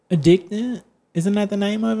Addicted? Isn't that the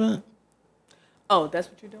name of it? Oh, that's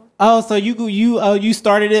what you're doing? Oh, so you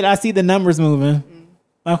started it. I see the numbers moving.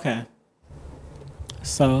 Okay.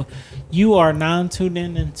 So you are now tuned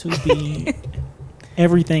in into the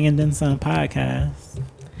Everything and Then Some podcast.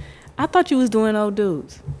 I thought you was doing old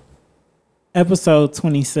dudes. Episode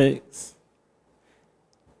 26.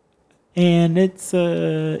 And it's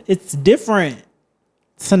different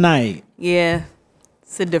tonight. Yeah.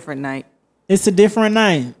 It's a different night. It's a different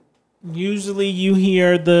night. Usually you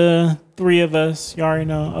hear the three of us. You already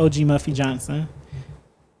know OG Muffy Johnson.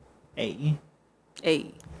 Hey.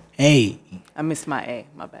 I missed my A.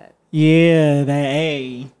 My bad. Yeah, that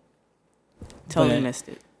A. Totally missed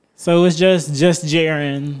it. So it's just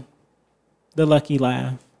Jaren, the lucky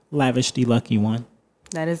lavish the lucky one.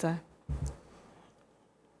 That is I.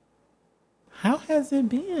 How has it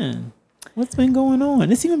been? What's been going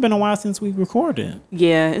on? It's even been a while since we recorded.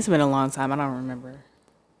 Yeah, it's been a long time. I don't remember.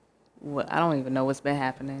 I don't even know what's been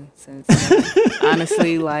happening since.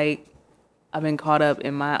 Honestly, like, I've been caught up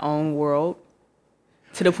in my own world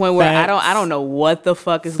to the point where I don't know what the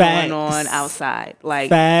fuck is going on outside. Like,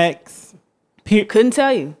 facts. Couldn't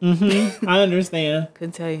tell you. Mm-hmm. I understand.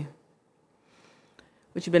 Couldn't tell you.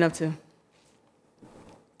 What you been up to?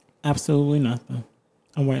 Absolutely nothing.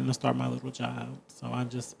 I'm waiting to start my little job, so I've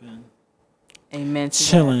just been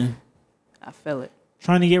chilling. I feel it.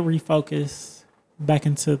 Trying to get refocused back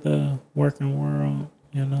into the working world,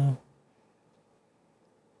 you know.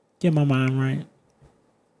 Get my mind right.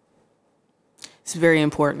 It's very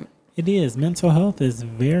important. It is. Mental health is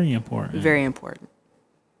very important. Very important.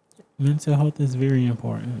 Mental health is very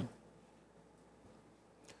important.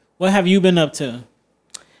 What have you been up to?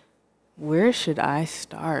 Where should I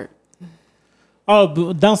start?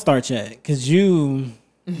 Oh, don't start yet, because you've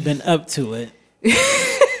been up to it.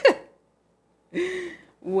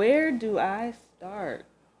 Where do I start?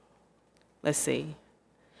 Let's see.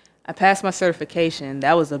 I passed my certification.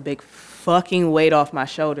 That was a big fucking weight off my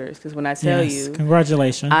shoulders, because when I tell you,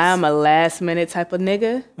 congratulations. I am a last minute type of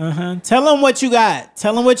nigga. Tell them what you got.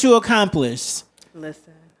 Tell them what you accomplished.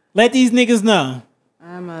 Listen. Let these niggas know.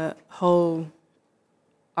 I'm a whole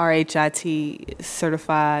RHIT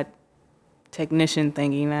certified technician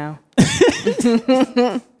thingy now.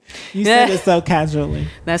 You said it so casually.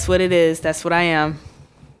 That's what it is. That's what I am.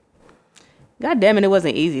 God damn it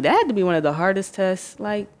wasn't easy. That had to be one of the hardest tests.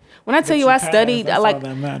 Like, when I tell you I studied,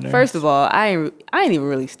 first of all, I ain't even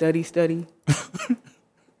really study.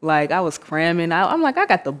 Like, I was cramming. I'm like, I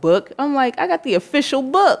got the book. I'm like, I got the official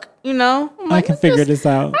book, you know? I'm like, I can figure this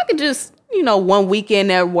out. I could just, one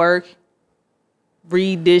weekend at work,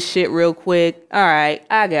 read this shit real quick. All right,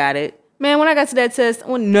 I got it. Man, when I got to that test, I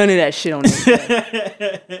want none of that shit on this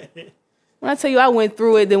test. When I tell you I went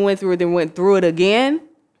through it, then went through it again,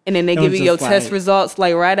 and then they give you your test results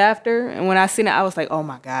like right after. And when I seen it, I was like, oh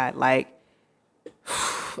my God, like,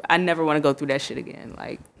 I never want to go through that shit again.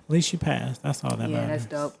 Like, at least you passed. That's all that matters. Yeah, that's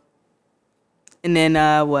dope. And then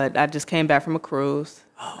I just came back from a cruise.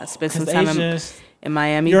 I spent some time in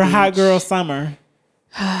Miami Your Beach. hot girl summer.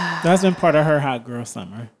 That's been part of her hot girl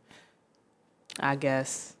summer. I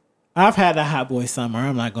guess. I've had a hot boy summer.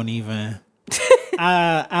 I'm not going to even...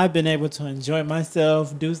 I've been able to enjoy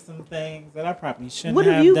myself, do some things that I probably shouldn't have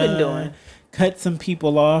done. What have you been doing? Cut some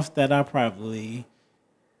people off that I probably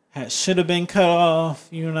should have been cut off.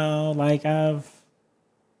 Like I've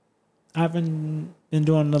been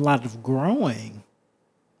doing a lot of growing.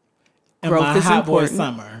 Growth is hot important. Boy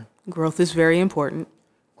summer. Growth is very important.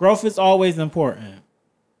 Growth is always important.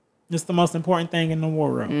 It's the most important thing in the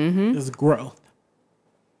world. Is growth.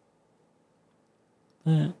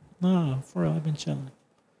 But no, for real, I've been chilling.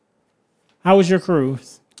 How was your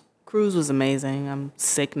cruise? Cruise was amazing. I'm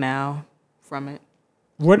sick now from it.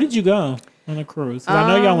 Where did you go on a cruise? 'Cause I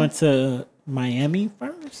know y'all went to Miami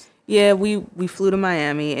first. Yeah, we flew to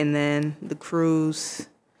Miami, and then the cruise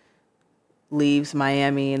leaves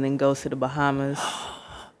Miami and then goes to the Bahamas.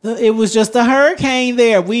 It was just a hurricane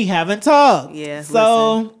there. We haven't talked. Yeah.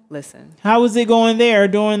 So listen. How was it going there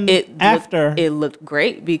after? It looked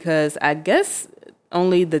great because I guess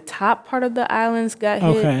only the top part of the islands got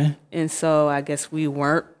hit. Okay. And so I guess we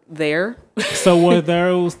weren't there. So were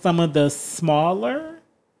those some of the smaller?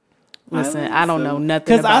 Listen, I don't know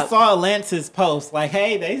nothing about... Because I saw Atlantis post like,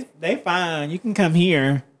 hey, they fine. You can come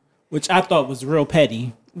here, which I thought was real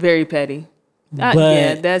petty. Very petty.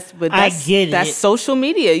 But that's I get it. That's social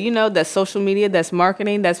media. That's social media. That's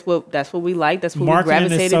marketing. That's what we like. That's what marketing we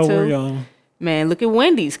gravitated is so to. Real. Man, look at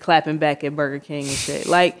Wendy's clapping back at Burger King and shit.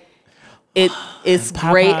 Like, it's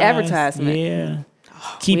great advertisement. Yeah.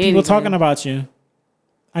 Keep people talking about you.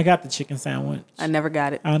 I got the chicken sandwich. I never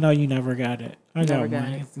got it. I know you never got it. I Never got got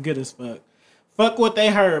one. it. It's good as fuck. Fuck what they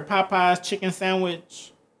heard. Popeye's chicken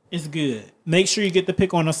sandwich is good. Make sure you get the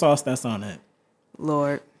pickle on the sauce that's on it.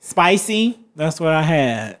 Lord. Spicy. That's what I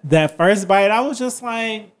had. That first bite, I was just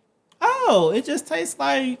like, oh, it just tastes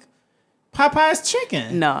like Popeye's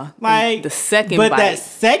chicken. No. Like the second but bite. that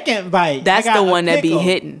second bite, That's I got the a one that be pickle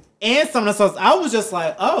hitting. and some of the sauce. I was just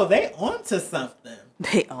like, oh, they onto something.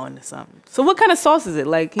 They on to something. So what kind of sauce is it?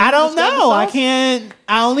 Like, can I you don't describe the know. I sauce? can't.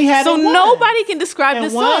 I only had So it once. nobody can describe the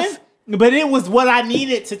And one, sauce. but it was what I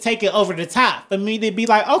needed to take it over the top for me to be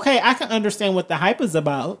like, okay, I can understand what the hype is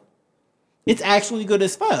about. It's actually good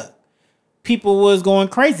as fuck. People was going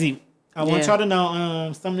crazy. I want Yeah. y'all to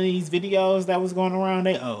know some of these videos that was going around.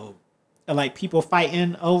 They like people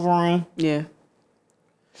fighting over them. Yeah.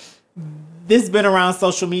 This been around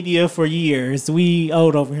social media for years. We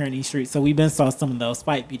old over here in these streets, so we been saw some of those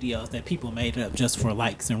fight videos that people made up just for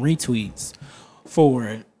likes and retweets for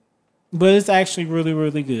it. But it's actually really,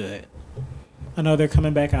 really good. I know they're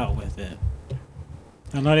coming back out with it.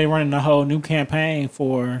 I know they're running a whole new campaign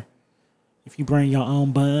for if you bring your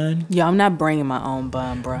own bun. Yeah, I'm not bringing my own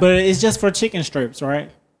bun, bro. But it's just for chicken strips, right?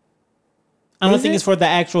 I don't Is think it? it's for the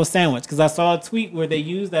actual sandwich because I saw a tweet where they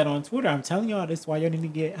used that on Twitter. I'm telling y'all, this is why y'all need to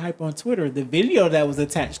get hype on Twitter. The video that was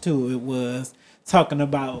attached to it was talking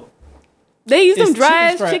about They use them it's dry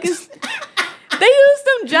ass chicken chickens. They use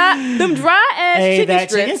them dry ass hey, chicken that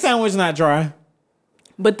strips. chicken sandwich not dry.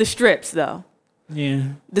 But the strips though, Yeah,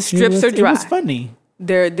 the strips are dry. It was funny.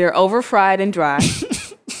 They're over fried and dry.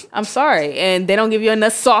 I'm sorry, and they don't give you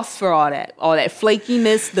enough sauce for all that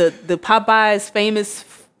flakiness. The Popeyes famous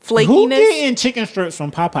flakiness. Who getting chicken strips from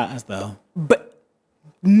Popeyes though? But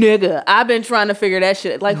nigga, I've been trying to figure that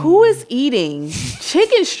shit. Like, who is eating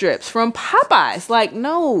chicken strips from Popeyes? Like,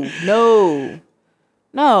 no.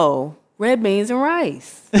 Red beans and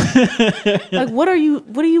rice. Like, what are you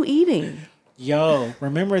eating? Yo,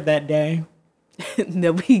 remember that day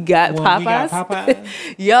That we got when Popeyes? we got Popeyes?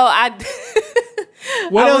 Yo,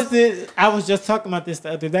 What I else was- did I was just talking about this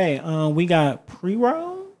the other day? We got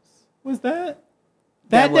pre-rolls. Was that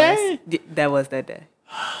day? That was that day.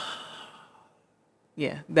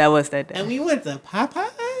 Yeah, that was that day. And we went to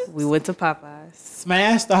Popeyes. We went to Popeyes.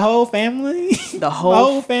 Smashed the whole family. The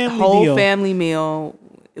whole family deal. family meal.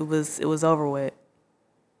 It was over with.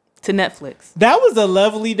 To Netflix. That was a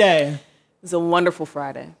lovely day. It was a wonderful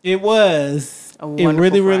Friday. It was. A It wonderful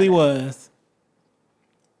really, really Friday. was.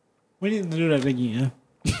 We need to do that again.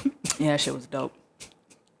 Yeah, that shit was dope.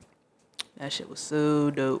 That shit was so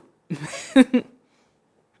dope. All right,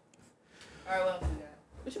 what else we got?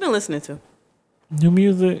 What you been listening to? New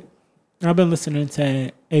music. I've been listening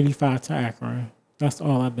to 85 to Akron. That's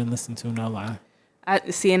all I've been listening to, no lie. I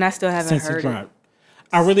see, and I still haven't Since it heard it. dropped.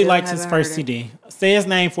 I really Still liked his haven't first heard it. CD. Say his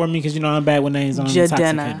name for me because you know I'm bad with names on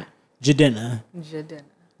Jadena. Jadena. Jadena.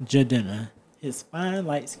 Jadena. His fine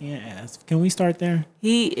light skinned ass. Can we start there?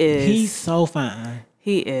 He is. He's so fine.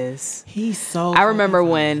 He is. He's so I remember fucking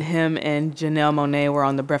when fine. him and Janelle Monáe were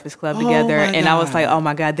on the Breakfast Club Oh together, my and I was God. like, "Oh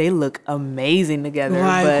my God, they look amazing together."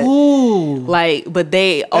 Like, but ooh. but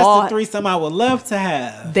they That's all the threesome I would love to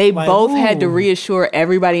have. they Like, both had to ooh. reassure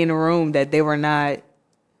everybody in the room that they were not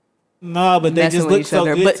No, but they messing just with look each so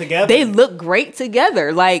other. good But together. they look great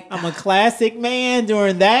together. Like, I'm a classic man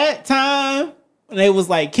during that time. When they was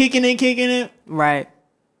like kicking it. right.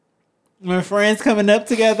 When friends coming up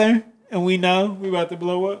together and we know we about to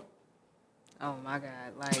blow up. Oh my God.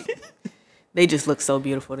 Like, they just look so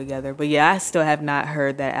beautiful together. But yeah, I still have not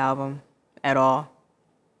heard that album at all.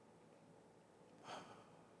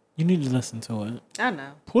 You need to listen to it. I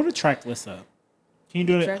know. Pull the track list up. Can you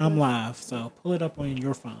do it? Track I'm list? live, so pull it up on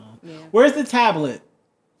your phone. Yeah. Where's the tablet?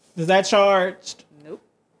 Is that charged? Nope.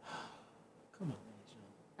 Come on, Angel.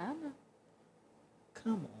 I don't know.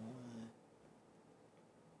 Come on.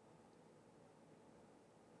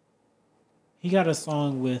 He got a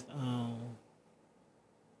song with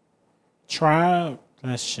Tribe.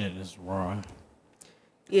 That shit is raw.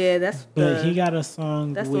 Yeah, that's But he got a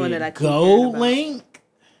song that's the with one that I keep hearing about. GoldLink.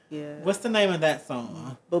 yeah. What's the name of that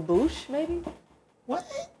song? Baboosh, maybe? What?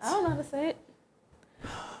 I don't know how to say it.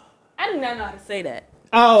 I do not know how to say that.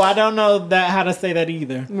 Oh, I don't know how to say that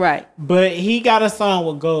either. Right. But he got a song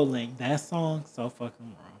with GoldLink. That song so fucking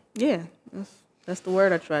wrong. Yeah. That's the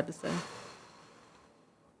word I tried to say.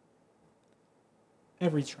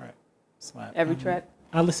 Every track slap. Every track.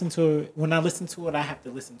 I listen to it. When I listen to it, I have to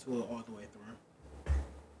listen to it all the way through.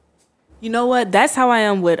 You know what? That's how I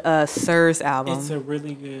am with Sir's album. It's a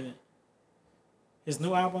really good. His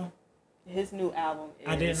new album. His new album is...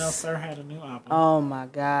 I didn't know Sir had a new album. Oh my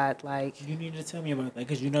God. Like, You need to tell me about that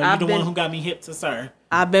because you're the one who got me hip to Sir.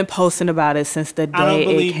 I've been posting about it since the I don't day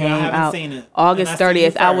believe it you. I came haven't out. seen it. August And I seen you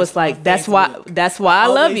 30th. I was first like, on that's Facebook. why I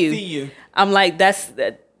love always you. see you. I'm like,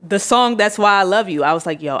 the song, That's Why I Love You. I was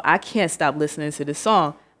like, yo, I can't stop listening to this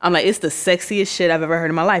song. I'm like, it's the sexiest shit I've ever heard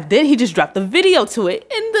in my life. Then he just dropped the video to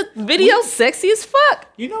it, and the video sexy as fuck.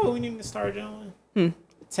 You know what we need to start doing?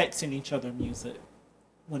 Texting each other music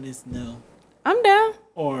when it's new. I'm down.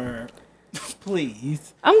 Or,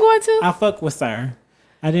 please. I'm going to. I fuck with Sir.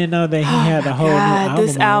 I didn't know that he had a whole new album.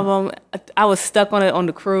 This album, I was stuck on it on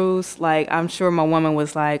the cruise. Like, I'm sure my woman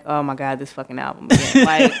was like, oh my God, this fucking album again.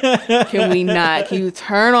 Like, can you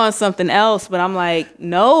turn on something else? But I'm like,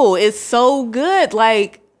 no, it's so good.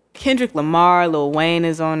 Like, Kendrick Lamar, Lil Wayne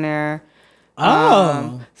is on there.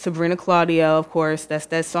 Sabrina Claudio, of course. That's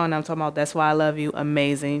that song I'm talking about. That's Why I Love You.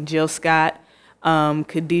 Amazing. Jill Scott,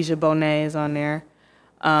 Khadijah Bonet is on there.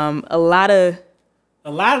 A lot of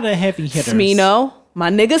the heavy hitters. Smino. My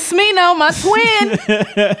nigga Smino, my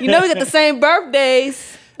twin. You know we got the same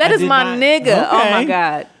birthdays. That is my nigga. Okay. Oh my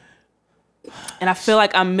God. And I feel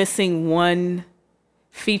like I'm missing one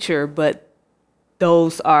feature, but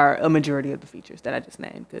those are a majority of the features that I just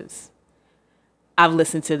named because I've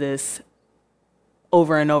listened to this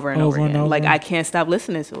over and over and over again. Like, I can't stop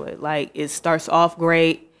listening to it. Like, it starts off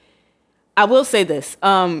great. I will say this.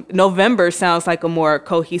 November sounds like a more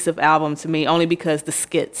cohesive album to me only because the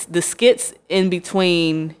skits in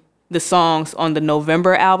between the songs on the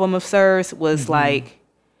November album of Sir's was like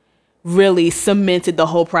really cemented the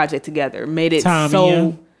whole project together. Made it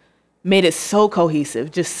so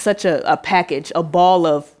cohesive. Just such a package, a ball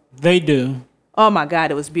of... They do. Oh my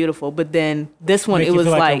God, it was beautiful. But then this one, it was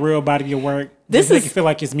feel like a real body of work. This make you feel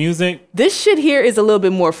like it's music. This shit here is a little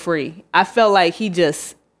bit more free. I felt like he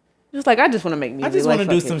just like, I just want to make music. I just want to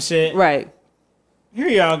do some shit. Right. Here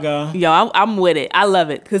y'all go. Yo, I'm with it. I love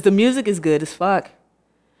it because the music is good as fuck.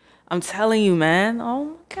 I'm telling you, man. Oh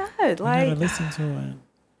my God, like, I gotta listen to it.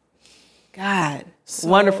 God,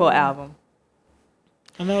 wonderful album.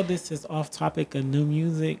 I know this is off topic of new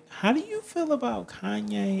music. How do you feel about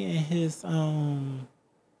Kanye and his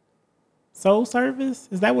Soul Service?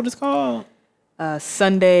 Is that what it's called?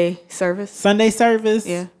 Sunday Service. Sunday Service?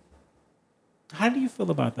 Yeah. How do you feel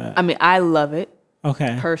about that? I mean, I love it.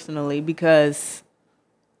 Okay. Personally, because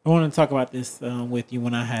I want to talk about this with you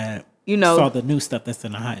when I had saw the new stuff that's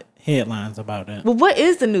in the headlines about it. Well, what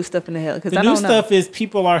is the new stuff in the headlines? The new stuff is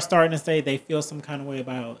people are starting to say they feel some kind of way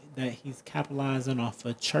about that he's capitalizing off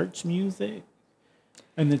of church music.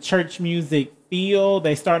 And the church music feel,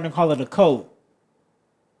 they starting to call it a cult.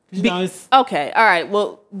 Okay, all right.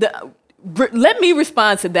 Well, let me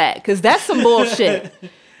respond to that because that's some bullshit.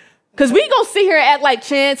 Because we gonna sit here and act like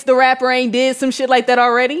Chance the Rapper ain't did some shit like that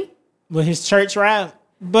already. With his church rap.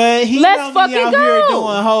 But he Let's fucking out go. Here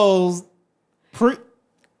doing hoes.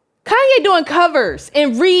 Kanye doing covers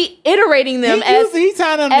and reiterating them as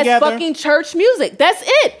together. fucking church music. That's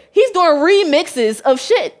it. He's doing remixes of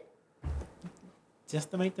shit.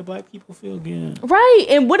 Just to make the black people feel good. Right.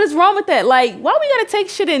 And what is wrong with that? Like, why we gotta take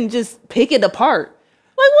shit and just pick it apart?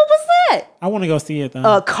 Like, what was that? I want to go see it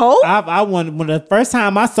though. A cult? When the first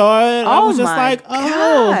time I saw it, I was just like,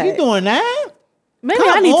 oh, God. you doing that? Maybe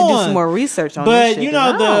I need to do some more research on this shit. But you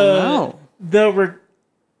know,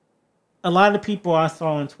 a lot of people I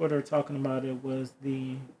saw on Twitter talking about it was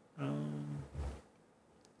the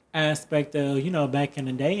aspect of, back in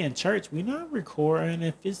the day in church, we're not recording.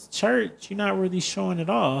 If it's church, you're not really showing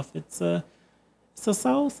it off. It's a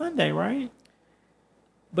Soul Sunday, right?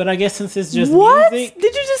 But I guess since it's just music.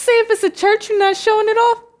 Did you just say if it's a church, you're not showing it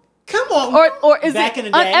off? Come on. Or is it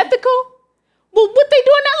unethical? Well, what they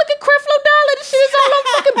doing now? Look at Creflo Dollar. This shit is all on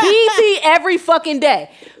fucking BET every fucking day.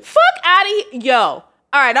 Fuck out of here. Yo. All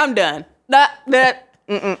right, I'm done.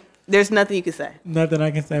 There's nothing you can say. Nothing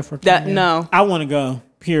I can say for that. No. I want to go.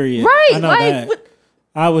 Period. Right. I know that.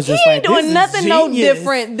 I was just like, he ain't doing nothing no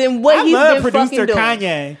different than what he's been fucking doing.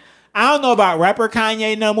 Kanye. I don't know about rapper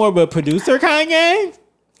Kanye no more, but producer Kanye,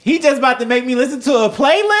 he just about to make me listen to a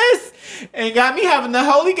playlist and got me having the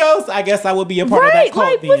Holy Ghost. I guess I would be a part of that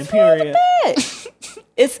cult then. Period.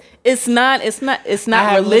 It's not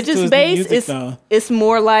religious based. It's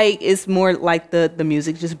more like the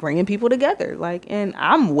music just bringing people together. Like, and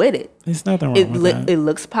I'm with it. There's nothing wrong with that. It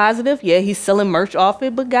looks positive. Yeah, he's selling merch off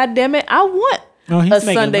it, but goddamn it, I want a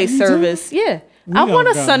Sunday service. Too? Yeah, I want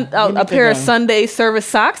a pair of Sunday service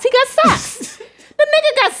socks. He got socks. The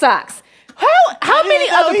nigga got socks. How many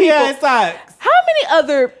other people? Had socks? How many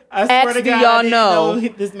other acts do y'all know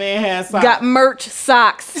this man has socks? Got merch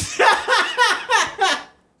socks.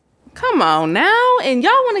 Come Come on now. And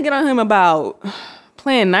y'all want to get on him about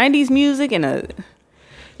playing 90s music and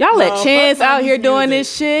y'all let Chance out here doing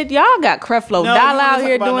this shit. Y'all got Creflo Dollar out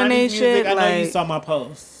here doing this shit. I know you saw my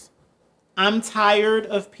post. I'm tired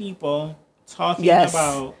of people talking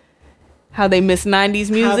about how they miss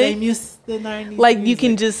 90s music. How they miss the 90s like music. You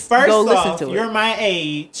can just First go off, listen to it. You're my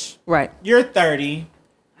age. Right. You're 30.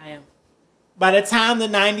 I am. By the time the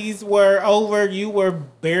 90s were over, you were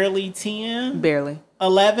barely 10. Barely.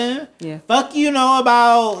 11. Yeah. Fuck you know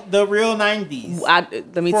about the real 90s.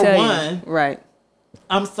 Let me tell you. Right.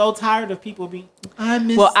 I'm so tired of people being. I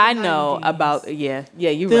know 90s. About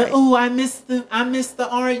you're right. Oh, I miss the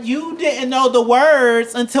orange. You didn't know the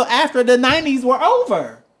words until after the 90s were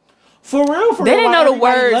over. For real, they didn't know the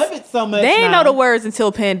words. Love it so much. They didn't know the words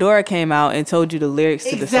until Pandora came out and told you the lyrics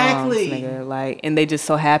to the songs, nigga. Like, and they just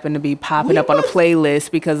so happened to be popping up on a playlist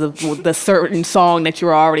because of the certain song that you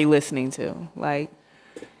were already listening to. Like,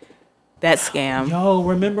 that scam. Yo,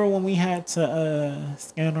 remember when we had to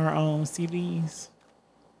scan our own CDs?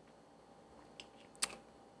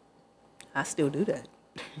 I still do that.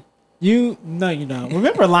 No, you don't.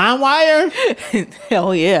 Remember LimeWire?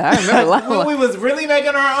 Hell yeah, I remember LimeWire. When we was really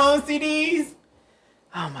making our own CDs.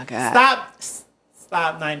 Oh my god!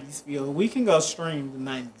 Stop 90s feel. We can go stream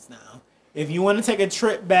the 90s now. If you want to take a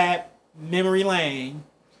trip back memory lane.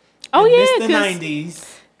 Oh yeah, miss the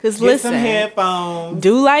 90s. Cause get listen, some headphones.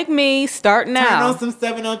 Do like me. Start now. Turn on some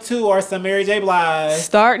 702 or some Mary J. Blige.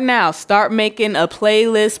 Start now. Start making a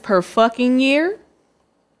playlist per fucking year.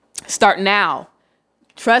 Start now.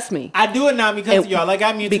 Trust me. I do it now because of y'all. Like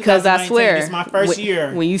I mean, because I swear, it's my first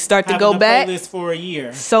year. When you start to go back, playlist for a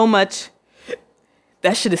year. So much.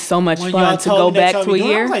 That shit is so much fun to go back to a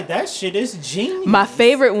year. I was like, that shit is genius. My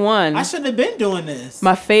favorite one. I should have been doing this.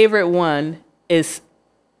 My favorite one is.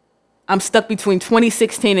 I'm stuck between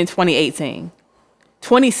 2016 and 2018.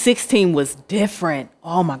 2016 was different.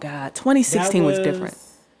 Oh my god, 2016 was different.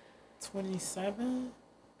 27.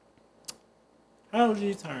 How old did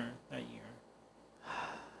you turn that year?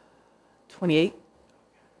 28.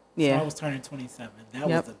 Yeah. So I was turning 27. That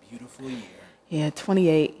was a beautiful year. Yeah,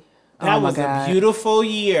 28. That was a beautiful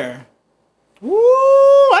year. Woo!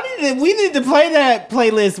 We need to play that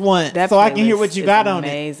playlist once so I can hear what you got on it.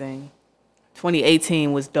 Amazing.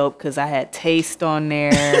 2018 was dope because I had Taste on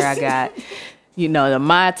there. I got, the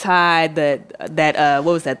Mai Tai, what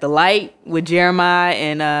was that? The Light with Jeremiah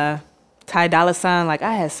and Ty Dolla $ign. Like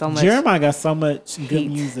I had so much. Jeremiah got so much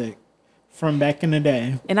good music from back in the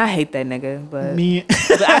day. And I hate that nigga, but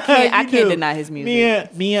but I can't deny his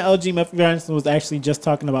music. Me and OG Muffy Johnson was actually just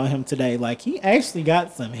talking about him today. Like he actually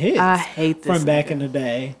got some hits. I hate this from back in the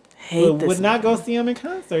day. Would not go see him in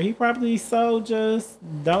concert. He probably just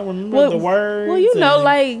don't remember the words. Well, you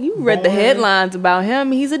read the headlines about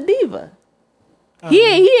him. He's a diva.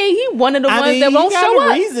 He one of the ones that won't show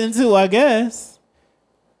up. Reason to, I guess.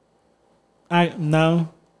 No,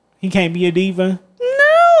 he can't be a diva.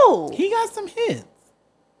 No, he got some hits.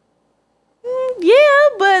 Yeah,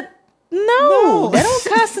 but no, that don't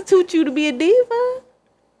constitute you to be a diva.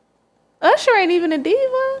 Usher ain't even a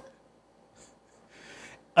diva.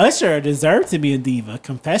 Usher deserved to be a diva.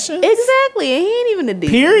 Confessions? Exactly. And he ain't even a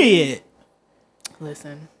diva. Period.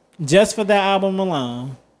 Listen. Just for that album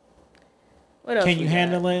alone. What else? Can you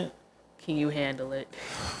handle it? Can you handle it?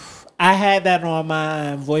 I had that on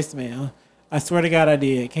my voicemail. I swear to God I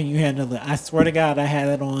did. Can you handle it? I swear to God I had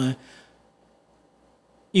it on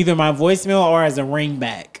either my voicemail or as a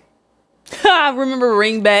ringback. I remember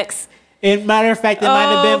ringbacks. Matter of fact, it might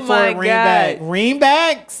have been for a ringback.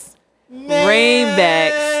 Ringbacks? Man.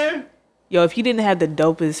 Ringbacks. Yo, if you didn't have the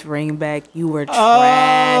dopest ringback, you were trash,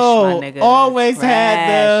 my nigga. Always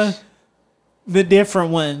had the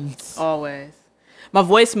different ones. Always. My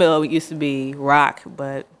voicemail used to be rock,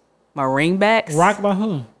 but my ringbacks. Rock by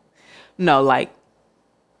who? No, like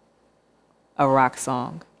a rock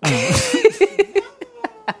song. I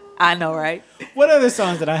know, right? What other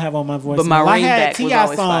songs did I have on my voicemail? But my ringback was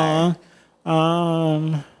always song.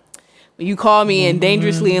 Fire. You Call Me and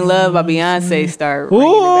Dangerously in Love by Beyonce start ringing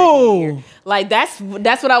in the back of your ear. Like that's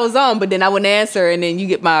what I was on, but then I wouldn't answer, and then you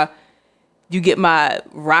get my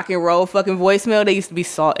rock and roll fucking voicemail. They used to be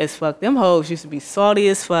salt as fuck. Them hoes used to be salty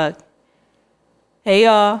as fuck. Hey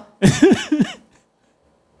y'all.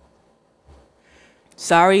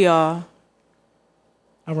 Sorry y'all.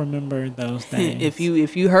 I remember those days. If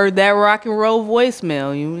you heard that rock and roll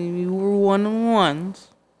voicemail, you were one of the ones.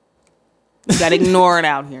 You gotta ignore it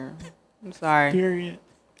out here. I'm sorry. Period.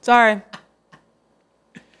 Sorry.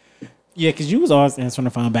 Yeah, because you was always answering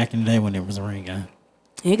the phone back in the day when it was ringing. Yeah,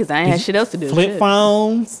 because I ain't had shit else to do. Flip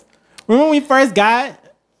phones. Remember when we first got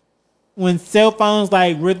when cell phones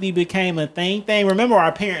like really became a thing. Remember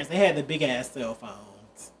our parents? They had the big ass cell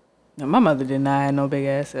phones. No, my mother did not have no big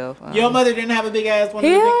ass cell phone. Your mother didn't have a big ass one.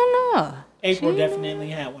 Hell no. April definitely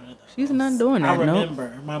had one of those. She's not doing that. I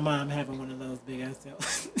remember my mom having one of those big ass cell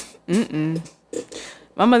phones.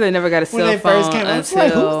 My mother never got a cell phone when they first came out. I was like,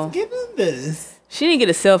 until who's getting this? she didn't get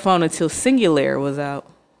a cell phone until Singular was out.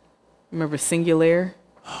 Remember Singular?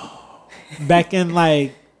 Back in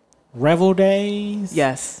like Revel days.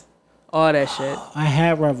 Yes, all that shit. I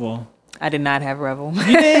had Revel. I did not have Revel. You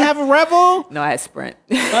didn't have a Revel? No, I had Sprint.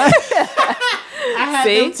 I had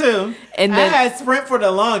them too. And I then, had Sprint for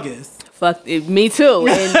the longest. fuck it, me too.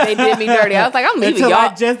 And they did me dirty. I was like, I'm leaving Until y'all.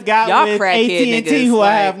 I just got y'all with crackhead AT&T, niggas, who I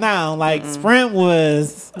like, have now. Like Sprint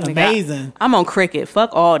was amazing. I'm on Cricket.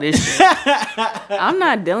 Fuck all this shit. I'm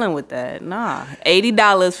not dealing with that. Nah.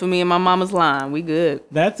 $80 for me and my mama's line. We good.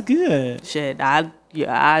 That's good. Shit, I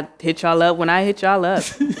hit y'all up when I hit y'all up.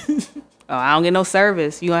 Oh, I don't get no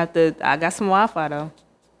service. You gonna have to. I got some Wi-Fi though.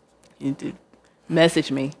 You do message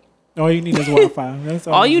me. All you need is Wi-Fi. That's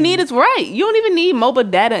All you need is right. You don't even need mobile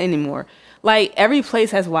data anymore. Like every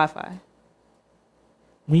place has Wi-Fi.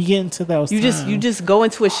 When you get into those, You just go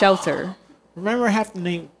into a shelter. remember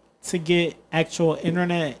having to get actual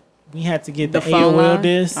internet. We had to get The the phone AOL line.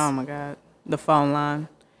 disc Oh my god, the phone line.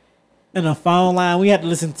 and a phone line. We had to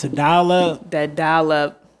listen to dial-up. That dial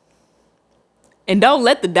up. And don't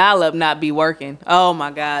let the dial up not be working. Oh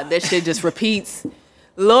my god, that shit just repeats.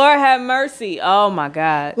 Lord have mercy. Oh my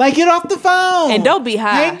god. Like, get off the phone And don't be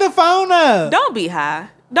high. Hang the phone up. Don't be high.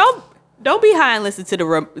 Don't be high and listen to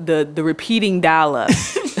the repeating dial up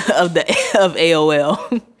of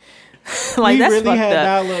AOL. Like We that's really fucked had up.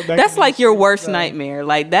 dial-up back That's in like the your shit, worst so. nightmare.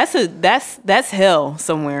 Like that's hell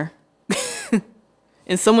somewhere.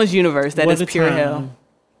 In someone's universe, that What is a pure time. hell.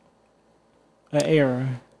 An era.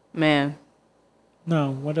 Man.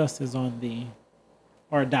 No, what else is on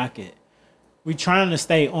our docket? We trying to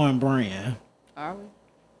stay on brand. Are we?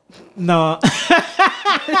 No.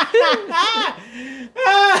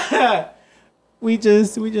 we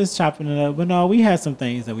just chopping it up. But no, we had some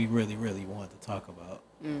things that we really, really wanted to talk about.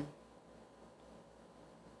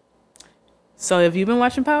 So have you been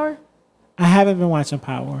watching Power? I haven't been watching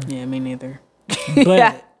Power. Yeah, me neither.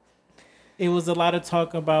 But it was a lot of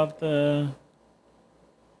talk about the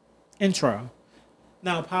intro.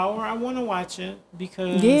 Now, Power, I want to watch it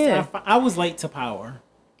because I was late to Power.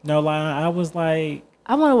 No lie, I was like,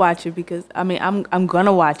 I want to watch it because I'm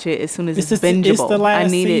gonna watch it as soon as it's It's bingeable. the last I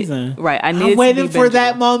need season. it right. I need I'm it waiting to be for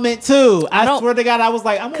that bingeable. moment too. I don't- swear to God, I was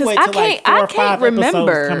like, I'm gonna wait I till can't. like 4 I or 5 can't episodes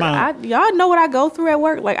remember. come out. Y'all know what I go through at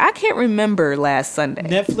work. Like I can't remember last Sunday.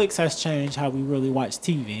 Netflix has changed how we really watch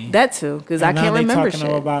TV. That too, because I And now can't they remember talking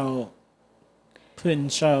shit. about putting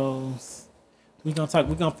shows. We're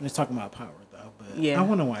gonna finish talking about Power though, but Yeah. I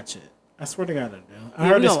want to watch it. I swear to God, I do. I Yeah,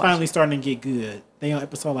 heard we it's gonna watch finally starting to get good. They on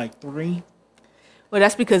episode like 3. Well,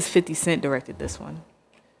 that's because 50 Cent directed this one.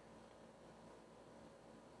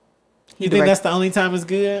 You think that's the only time it's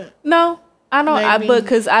good? No, I don't. Maybe. But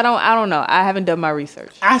because I don't know. I haven't done my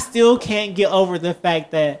research. I still can't get over the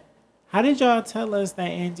fact that how did y'all tell us that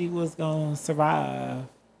Angie was gonna survive?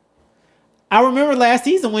 I remember last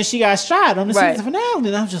season when she got shot on the Right. season finale,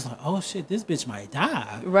 and I was just like, "Oh shit, this bitch might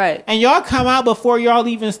die." Right. And y'all come out before y'all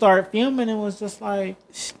even start filming, and was just like,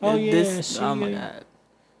 "Oh yeah, Oh my god.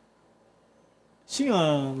 she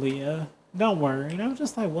gonna live. Don't worry." And I'm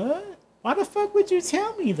just like, "What? Why the fuck would you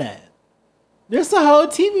tell me that?" There's a whole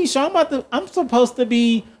TV show. I'm supposed to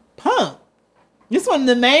be pumped. This one of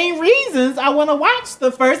the main reasons I want to watch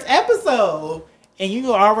the first episode. And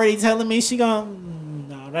you already telling me she gonna...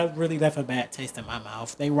 No, that really left a bad taste in my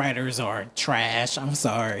mouth. They writers are trash. I'm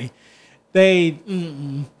sorry.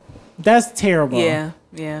 That's terrible. Yeah.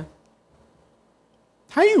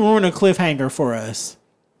 How you ruin a cliffhanger for us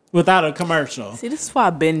without a commercial? See, this is why I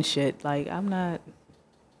binge shit. Like, I'm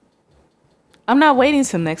not waiting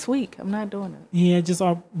till next week. I'm not doing it. Yeah, just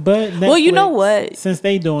all... But Well, you know Netflix, what? Since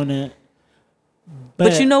they doing it...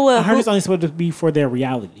 But you know what? I heard it's only supposed to be for their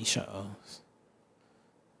reality shows.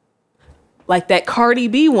 Like that Cardi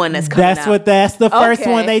B one that's coming out. That's the first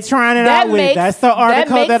Okay. one they trying it That out with. makes- That's the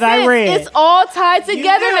article makes that I sense. read. It's all tied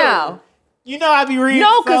together You do. now. You know I be reading.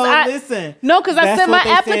 No, because I listen. I sent my That's what they said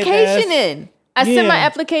application that's- in. I sent my Yeah.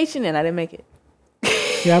 application in. I didn't make it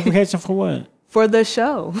Your application for what? for the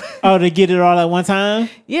show. Oh, to get it all at one time?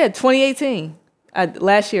 Yeah, 2018.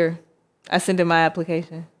 Last year, I sent in my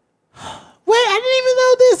application. Wait, I didn't even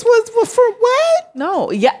know this was for what?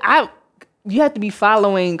 No, yeah, you have to be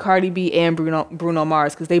following Cardi B and Bruno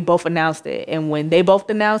Mars because they both announced it. And when they both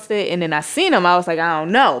announced it, and then I seen them, I was like, I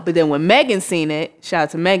don't know. But then when Megan seen it, shout out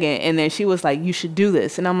to Megan, and then she was like, you should do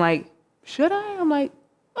this. And I'm like, should I? I'm like,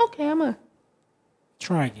 okay, I'm a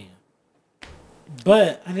try again.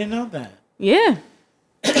 But I didn't know that. Yeah.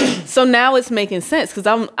 So now it's making sense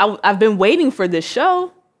because I've been waiting for this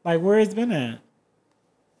show. Like, where it's been at?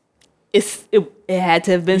 It had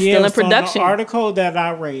to have been still in production. So in the article that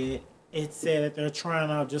I read, it said that they're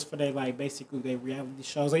trying out just for their like basically their reality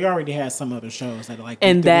shows. They already had some other shows that are like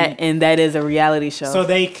and that is a reality show. So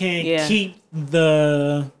they can keep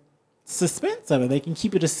the suspense of it. They can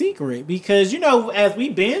keep it a secret because as we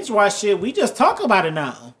binge watch shit, we just talk about it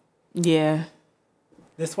now. Yeah.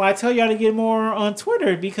 That's why I tell y'all to get more on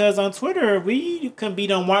Twitter, because on Twitter we can be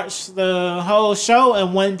done watch the whole show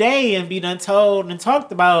in one day and be done told and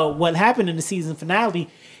talked about what happened in the season finale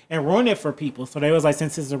and ruin it for people. So they was like,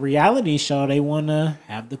 since it's a reality show, they want to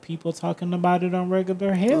have the people talking about it on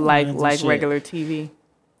regular headlines, like regular TV.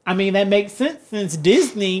 I mean, that makes sense since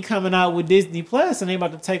Disney coming out with Disney Plus and they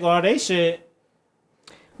about to take all their shit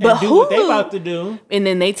and do what they about to do. And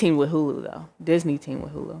then they teamed with Hulu though. Disney teamed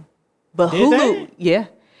with Hulu. But Did Hulu, they? yeah.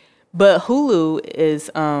 But Hulu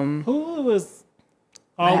is Hulu was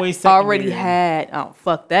always already secondary. had. Oh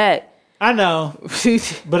fuck that! I know,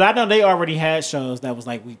 but I know they already had shows that was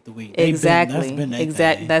like week to week. Exactly,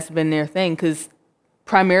 Thing. That's been their thing because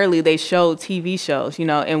primarily they showed TV shows,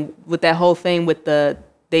 and with that whole thing with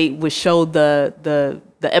they would show the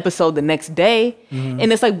episode the next day,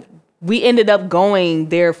 and it's like we ended up going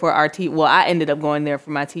there for our TV. Well, I ended up going there for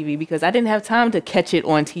my TV because I didn't have time to catch it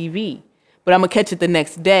on TV. But I'm going to catch it the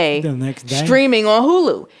next day. Streaming on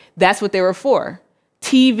Hulu. That's what they were for.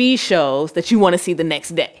 TV shows that you want to see the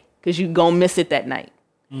next day because you're going to miss it that night.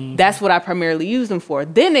 That's what I primarily used them for.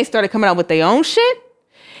 Then they started coming out with their own shit.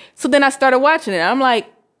 So then I started watching it. I'm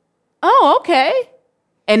like, oh, okay.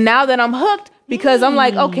 And now that I'm hooked, because I'm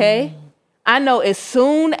like, okay, I know as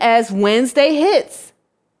soon as Wednesday hits,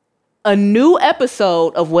 a new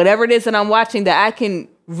episode of whatever it is that I'm watching that I can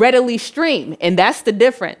readily stream. And that's the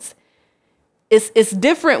difference. It's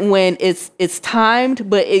different when it's timed,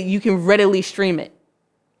 but you can readily stream it.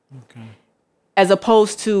 Okay. As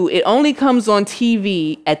opposed to it only comes on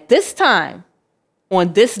TV at this time,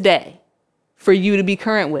 on this day, for you to be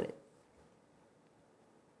current with it.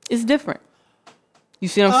 It's different. You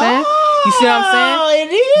see what I'm saying? You see what I'm saying? Oh, it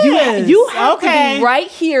is. You have to be right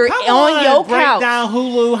here on your break couch. Down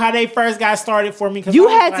Hulu, how they first got started for me. You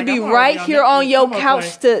had to be right here on your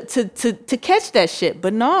couch to catch that shit.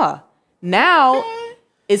 But nah. Now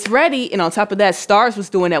it's ready, and on top of that, Starz was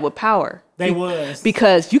doing that with Power. They was.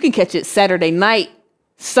 Because you can catch it Saturday night,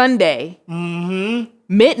 Sunday,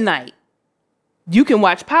 midnight. You can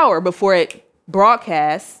watch Power before it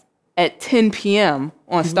broadcasts at 10 p.m.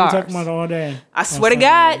 on Starz. We're talking about all day. I swear to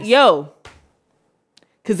God, yo.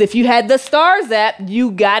 Because if you had the Starz app,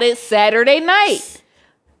 you got it Saturday night.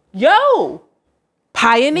 Yo.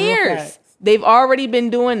 Pioneers. They've already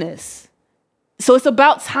been doing this. So it's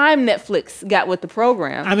about time Netflix got with the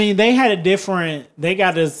program. I mean, they had a different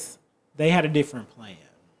plan.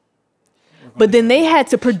 But then they had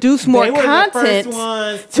to produce more content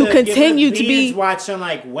to continue to be watching.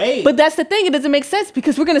 Like, wait. But that's the thing; it doesn't make sense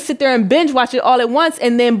because we're gonna sit there and binge watch it all at once,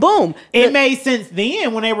 and then boom. It made sense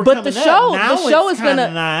then when they were coming up. Now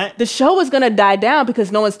The show is gonna die down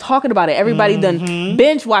because no one's talking about it. Everybody done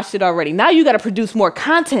binge watched it already. Now you got to produce more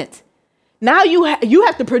content. Now you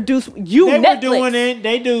have to produce. They Netflix, were doing it.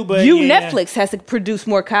 They do, but Netflix has to produce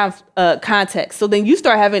more context. So then you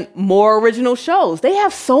start having more original shows. They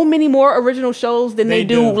have so many more original shows than they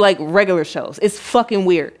do like regular shows. It's fucking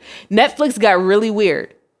weird. Netflix got really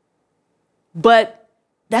weird, but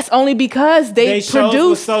that's only because they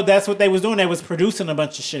produced. So that's what they was doing. They was producing a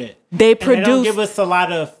bunch of shit. They don't give us a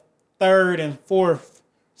lot of third and fourth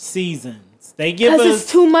seasons. They give us because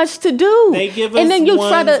it's too much to do. They give us and then you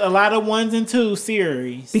try a lot of 1 and 2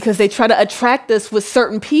 series because they try to attract us with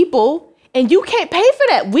certain people, and you can't pay for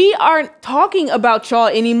that. We aren't talking about y'all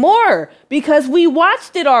anymore because we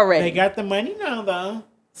watched it already. They got the money now though,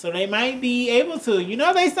 so they might be able to.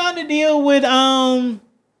 They signed a deal with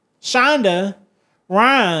Shonda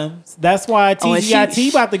Rhimes. That's why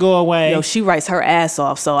TGIT about to go away. Yo, she writes her ass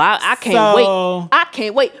off. So I can't wait. I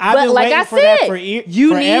can't wait. But like I said,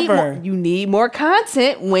 you need more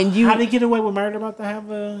content when you. How did Get Away with Murder about to have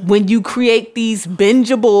a? When you create these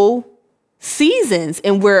bingeable seasons,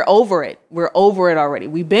 and we're over it. We're over it already.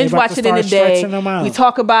 We binge watch it in a day. We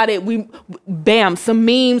talk about it. Some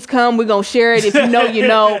memes come. We're gonna share it. If you know, you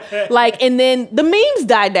know. And then the memes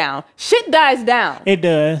die down. Shit dies down. It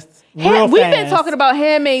does. We've been talking about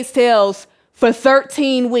Handmaid's Tales for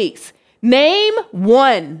 13 weeks. Name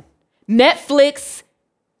one Netflix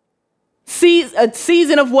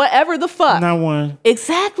season of whatever the fuck. Not one.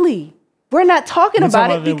 Exactly. We're not talking about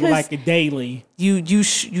it with because like a daily you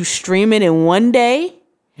stream it in one day.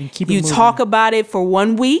 and keep You it talk about it for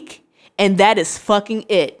 1 week, and that is fucking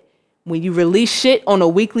it. When you release shit on a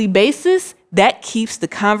weekly basis, that keeps the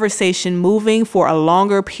conversation moving for a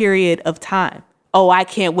longer period of time. Oh, I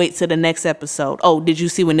can't wait till the next episode. Oh, did you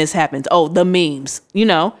see when this happens? Oh, the memes, you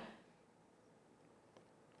know.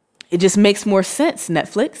 It just makes more sense,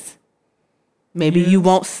 Netflix. Maybe you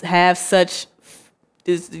won't have such,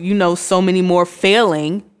 so many more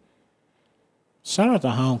failing Shout out to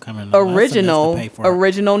Homecoming. Though. original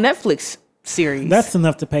Netflix series. That's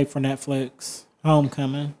enough to pay for Netflix.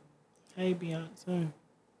 Homecoming. Hey, Beyonce.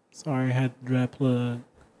 Sorry, I had to do that plug.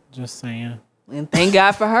 Just saying. And thank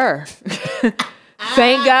God for her.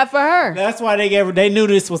 Thank God for her. That's why they knew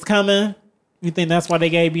this was coming. You think that's why they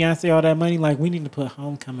gave Beyonce all that money? Like, we need to put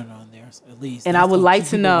Homecoming on there, so at least. And I would like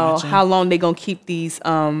to know how long they gonna keep these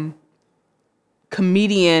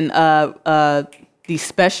comedian these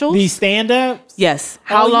specials. These stand-ups? Yes.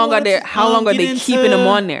 How long are they keeping them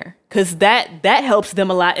on there? Because that helps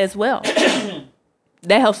them a lot as well.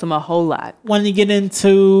 That helps them a whole lot. When you get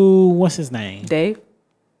into, what's his name? Dave?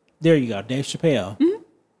 There you go, Dave Chappelle.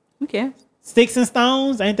 Mm-hmm. Okay. Sticks and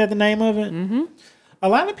Stones, ain't that the name of it? Mm-hmm. A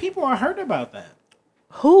lot of people are hurt about that.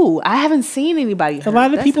 Who? I haven't seen anybody hurt. A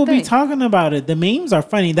lot of people be talking about it. The memes are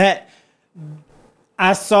funny. That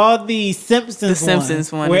I saw the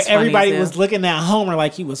Simpsons one where everybody was looking at Homer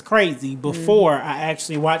like he was crazy before I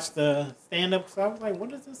actually watched the stand-up. So I was like,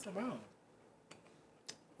 what is this about?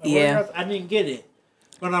 Like, I didn't get it.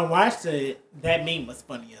 When I watched it, that meme was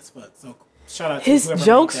funny as fuck. So shout out to whoever his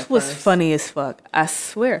jokes made that was first. funny as fuck. I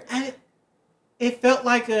swear. It felt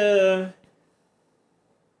like a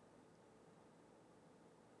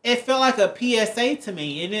PSA to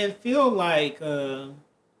me. It didn't feel like a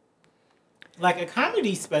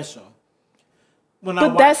comedy special when I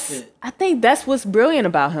watched it. I think that's what's brilliant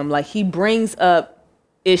about him. Like, he brings up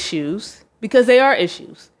issues because they are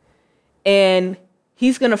issues, and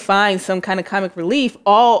he's gonna find some kind of comic relief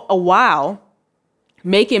all a while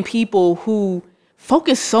making people who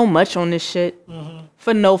focus so much on this shit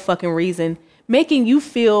for no fucking reason, making you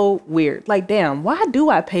feel weird. Like, damn, why do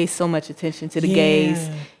I pay so much attention to the gays?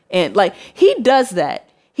 And like, he does that.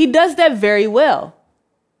 He does that very well.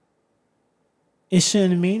 It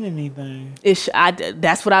shouldn't mean anything.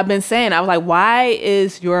 That's what I've been saying. I was like, why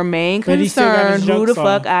is your main concern who the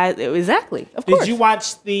fuck exactly? Of course. Did you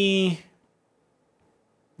watch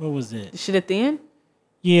what was it? The shit at the end?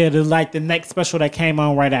 Yeah, the next special that came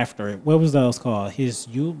on right after it. What was those called?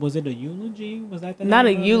 Was it a eulogy? Was that the Not a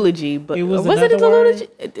name of it? eulogy, but was it a eulogy?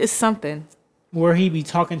 It's something. Where he be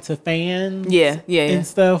talking to fans, and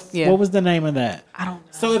stuff. Yeah. What was the name of that? I don't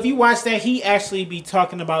know. So if you watch that, he actually be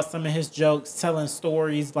talking about some of his jokes, telling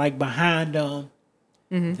stories like behind them.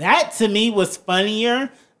 Mm-hmm. That to me was funnier,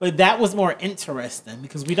 but that was more interesting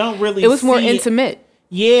because we don't really. It was more intimate.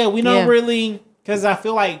 Yeah, we don't really, because I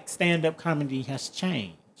feel like stand-up comedy has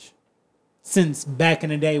changed since back in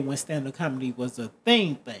the day when stand-up comedy was a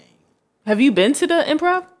thing. Have you been to the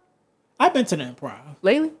Improv? I've been to the Improv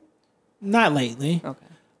Lately? Not lately. Okay.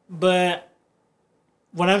 But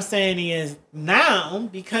what I'm saying is now,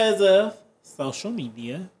 because of social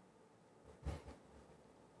media,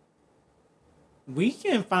 we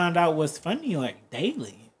can find out what's funny like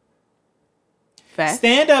daily. Fact.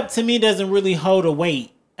 Stand-up to me doesn't really hold a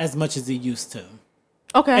weight as much as it used to.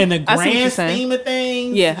 Okay. In the grand scheme of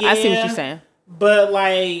things. Yeah, I see what you're saying. But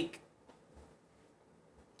like,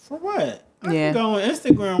 for what? I can go on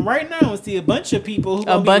Instagram right now and see a bunch of people who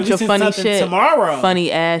a bunch of funny shit tomorrow.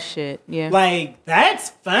 Funny ass shit. Yeah. Like, that's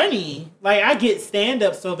funny. Like, I get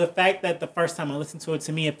stand-up, so the fact that the first time I listened to it,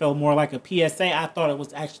 to me, it felt more like a PSA. I thought it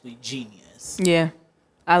was actually genius. Yeah.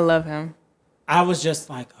 I love him. I was just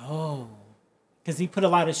like, oh. Because he put a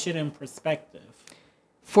lot of shit in perspective.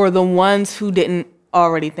 For the ones who didn't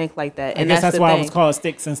already think like that. And I guess that's why it was called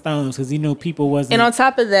Sticks and Stones, because he knew people wasn't. And on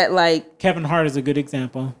top of that, like, Kevin Hart is a good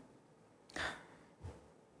example.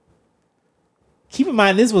 Keep in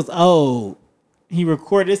mind, this was old. He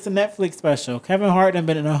recorded this a Netflix special. Kevin Hart done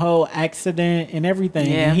been in a whole accident and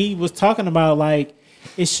everything. Yeah. And he was talking about, like,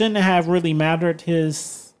 it shouldn't have really mattered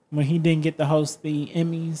when he didn't get to host the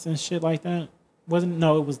Emmys and shit like that. It was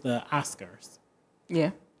the Oscars.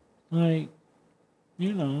 Yeah. Like,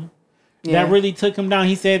 that really took him down.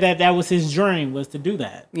 He said that was his dream, was to do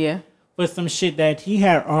that. Yeah. But some shit that he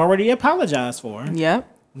had already apologized for.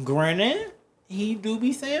 Yep. Granted, he do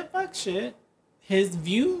be saying fuck shit. His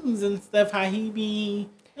views and stuff, how he be.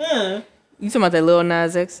 You talking about that Lil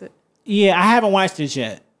Nas X? Yeah, I haven't watched it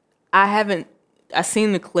yet. I haven't. I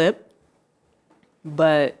seen the clip,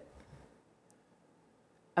 but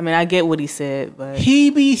I mean, I get what he said, but He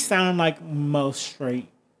be sounding like most straight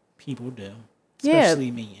people do, especially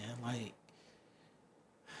men. Like,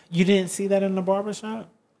 you didn't see that in the barbershop?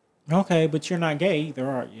 Okay, but you're not gay either,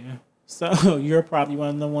 are you? So you're probably one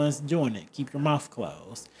of the ones doing it. Keep your mouth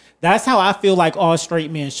closed. That's how I feel like all straight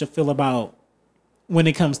men should feel about when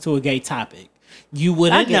it comes to a gay topic. You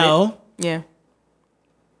wouldn't know. Yeah.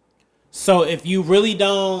 So if it really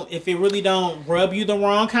don't rub you the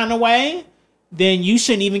wrong kind of way, then you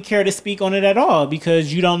shouldn't even care to speak on it at all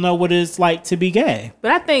because you don't know what it's like to be gay.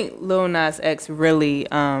 But I think Lil Nas X really,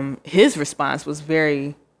 his response was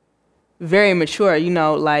very, very mature. You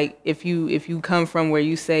know, like if you come from where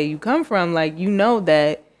you say you come from, like, you know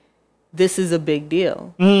that this is a big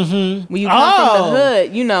deal. Mm-hmm. When you come from the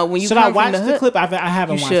hood, you know, when you come from the hood. Should I watch the clip? I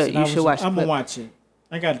haven't watched it. You should watch the clip. I'm going to watch it.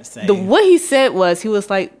 I got to say. What he said was, he was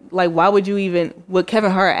like, why would you even, what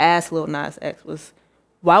Kevin Hart asked Lil Nas X was,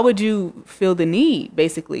 why would you feel the need,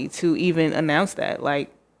 basically, to even announce that?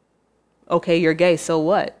 Like, okay, you're gay, so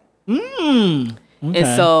what? Okay. And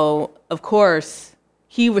so, of course,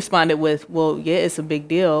 he responded with, well, yeah, it's a big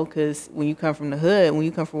deal, because when you come from the hood, when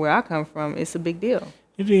you come from where I come from, it's a big deal.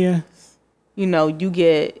 It is. You know, you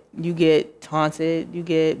get taunted, you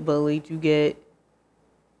get bullied, you get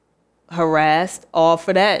harassed, all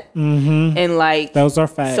for that. Mm-hmm. And like, those are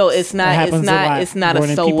facts. So it's not a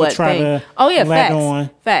so what thing. Oh yeah,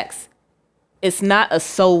 facts. It's not a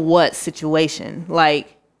so what situation.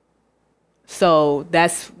 Like, so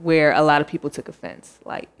that's where a lot of people took offense.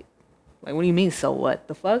 Like what do you mean so what?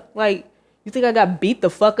 The fuck? Like, you think I got beat the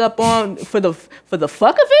fuck up on for the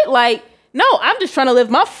fuck of it? Like, no, I'm just trying to live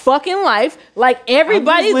my fucking life like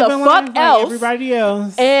everybody the fuck else. Everybody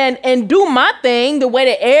else. And do my thing the way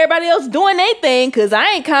that everybody else doing their thing, because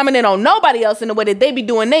I ain't commenting on nobody else in the way that they be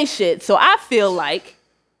doing their shit. So I feel like,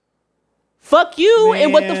 fuck you,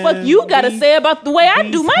 and what the fuck you gotta say about the way I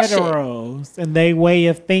do my heteros shit. And they way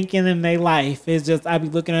of thinking in their life is just, I be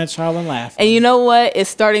looking at y'all and laughing. And you know what? It's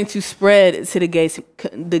starting to spread to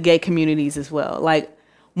the gay communities as well. Like,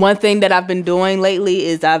 one thing that I've been doing lately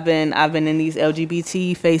is I've been in these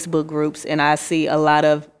LGBT Facebook groups, and I see a lot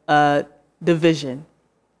of division.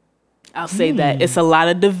 I'll say that. It's a lot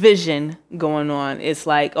of division going on. It's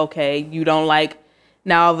like, okay, you don't like,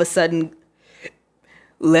 now all of a sudden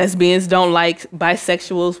lesbians don't like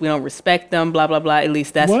bisexuals. We don't respect them, blah, blah, blah. At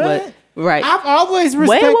least that's what right. I've always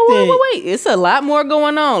respected. Wait. It's a lot more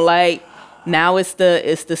going on. Like, now it's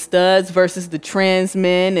the studs versus the trans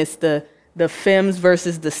men. It's the femmes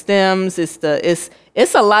versus the stems.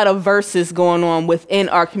 It's a lot of verses going on within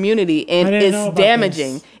our community, and it's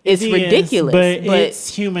damaging. It's ridiculous. But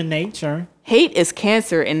it's human nature. Hate is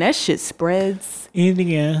cancer, and that shit spreads. It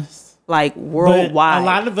is. Like, worldwide. But a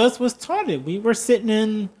lot of us was taught it. We were sitting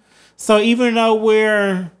in, so even though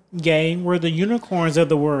we're gay, we're the unicorns of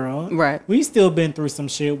the world. Right. We still been through some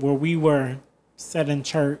shit where we were set in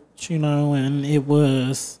church, you know, and it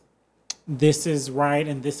was, this is right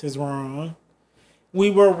and this is wrong.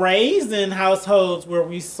 We were raised in households where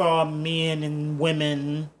we saw men and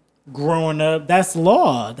women growing up. That's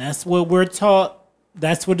law. That's what we're taught.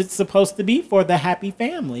 That's what it's supposed to be for the happy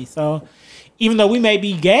family. So even though we may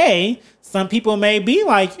be gay, some people may be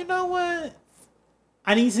like, you know what?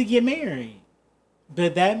 I need to get married.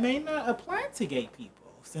 But that may not apply to gay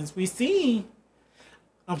people. Since we see,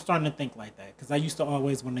 I'm starting to think like that. Because I used to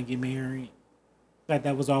always want to get married. Like,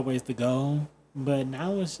 that was always the goal. But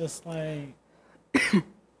now it's just like,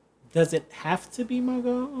 does it have to be my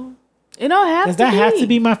goal? It don't have to be. Does that have to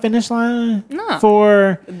be my finish line? No.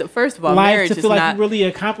 For first of all, life marriage to feel is like not, you really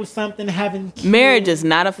accomplished something, having kids. Marriage is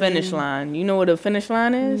not a finish line. You know what a finish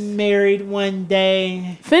line is? Married one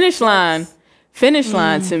day. Finish line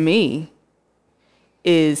to me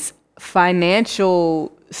is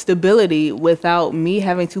financial stability without me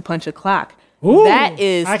having to punch a clock. Ooh, that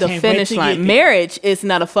is the finish line. Marriage is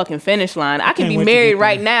not a fucking finish line. I can be married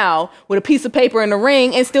right now with a piece of paper and a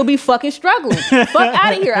ring and still be fucking struggling. Fuck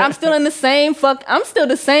out of here. I'm still in the same I'm still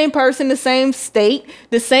the same person, the same state,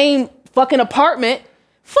 the same fucking apartment.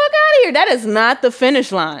 Fuck out of here. That is not the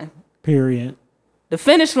finish line. Period. The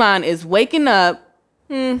finish line is waking up.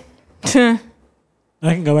 I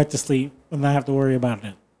can go back to sleep and not have to worry about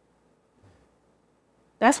it.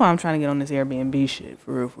 That's why I'm trying to get on this Airbnb shit,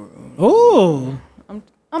 for real, for real. Ooh.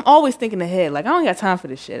 I'm always thinking ahead. Like, I don't got time for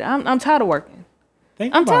this shit. I'm tired of working.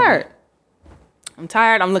 I'm tired. I'm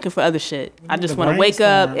tired. I'm looking for other shit. I just want to wake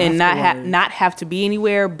up and not have to be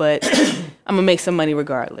anywhere, but I'm gonna make some money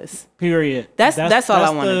regardless. Period. That's all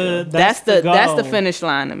I want to do. That's the finish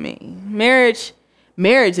line to me. Marriage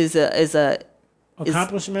is a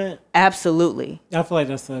accomplishment. Absolutely. I feel like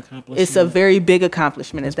that's an accomplishment. It's a very big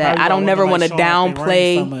accomplishment. Is that I don't never want to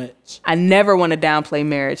downplay. I never want to downplay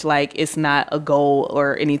marriage. Like it's not a goal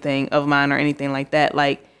or anything of mine or anything like that.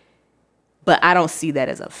 Like, but I don't see that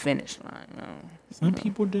as a finish line. No. Some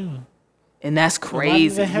people do, and that's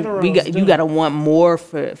crazy. You got to want more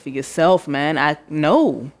for yourself, man. I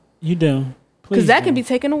know you do, because that can be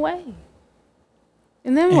taken away.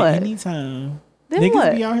 And then what? Anytime. Then niggas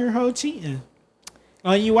what? Be out here cheating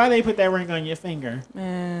on you. Why they put that ring on your finger,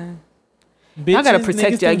 man? Bitches, y'all gotta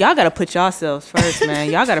protect y'all. Y'all gotta put yourselves first,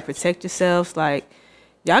 man. Y'all gotta protect yourselves. Like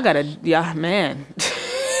man.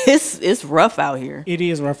 It's rough out here. It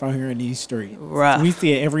is rough out here in these streets. Rough. We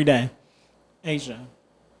see it every day. Asia.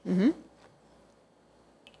 Mm-hmm.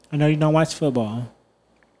 I know you don't watch football.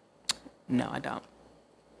 No, I don't.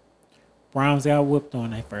 Browns got whooped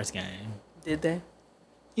on their first game. Did they?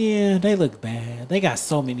 Yeah, they look bad. They got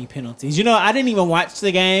so many penalties. You know, I didn't even watch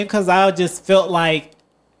the game because I just felt like,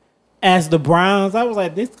 as the Browns, I was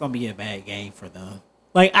like, this is going to be a bad game for them.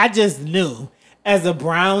 Like, I just knew. As a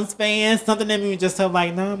Browns fan, something in me just felt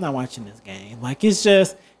like, no, I'm not watching this game. Like, it's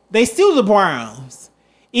just, they still the Browns.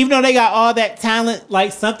 Even though they got all that talent,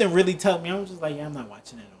 like, something really told me. I was just like, yeah, I'm not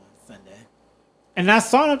watching it on Sunday. And I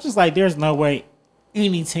saw it, I'm just like, there's no way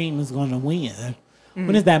any team is going to win when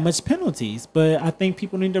there's that much penalties. But I think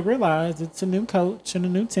people need to realize it's a new coach and a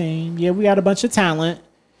new team. Yeah, we got a bunch of talent,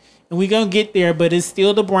 and we're going to get there, but it's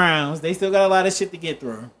still the Browns. They still got a lot of shit to get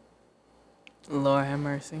through. Lord have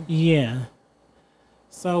mercy. Yeah.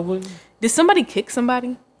 So, did somebody kick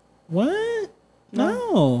somebody? What?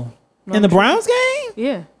 No. In the Browns game?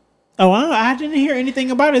 Yeah. Oh, I didn't hear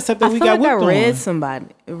anything about it except that we got whipped on.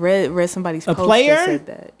 I read somebody's post player that said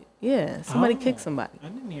that. Yeah, somebody kicked somebody. I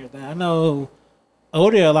didn't hear that. I know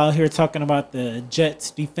Odell out here talking about the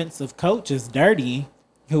Jets defensive coach is dirty,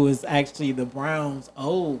 who is actually one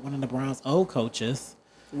of the Browns' old coaches.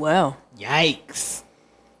 Well. Yikes.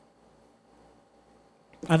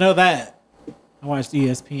 I know that. I watched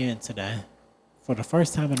ESPN today for the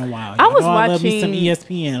first time in a while. I was watching. Love me some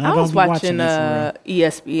ESPN. I was watching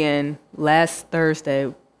ESPN last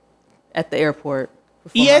Thursday at the airport.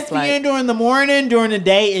 ESPN during the morning, during the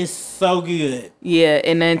day is so good. Yeah,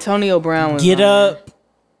 and Antonio Brown was Get up. There.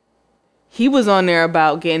 He was on there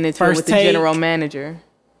about getting into it with the general manager.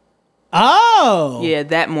 Oh. Yeah,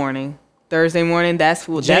 that morning. Thursday morning, that's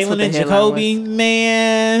what the headline and Jacoby,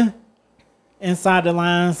 man. Inside the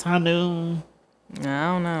lines, I knew. I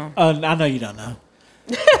don't know. Oh, I know you don't know.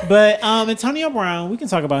 But Antonio Brown, we can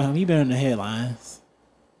talk about him. He's been in the headlines.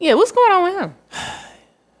 Yeah, what's going on with him?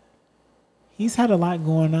 He's had a lot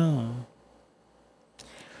going on.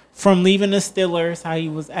 From leaving the Steelers, how he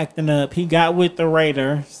was acting up. He got with the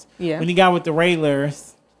Raiders. Yeah. When he got with the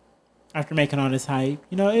Raiders, after making all this hype,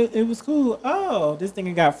 it was cool. Oh, this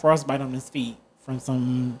thing got frostbite on his feet from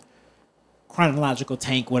some chronological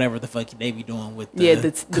tank, whatever the fuck they be doing with the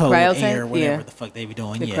cold cryo air, tank? whatever the fuck they be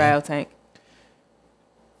doing. The cryo tank.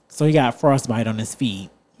 So he got frostbite on his feet.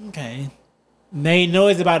 Okay. Made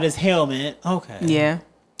noise about his helmet. Okay. Yeah.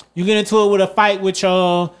 You get into it with a fight with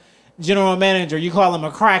your general manager. You call him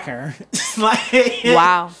a cracker.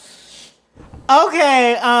 Wow.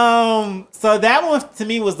 Okay. So that one to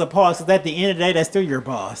me was the pause. Because at the end of the day, that's still your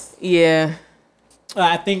boss. Yeah.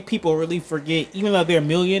 I think people really forget, even though they're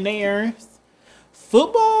millionaires,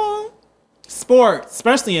 football, sports,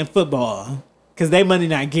 especially in football, because they money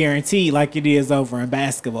not guaranteed like it is over in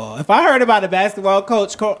basketball. If I heard about a basketball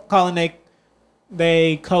coach calling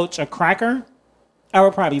they coach a cracker, I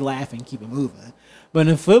would probably laugh and keep it moving. But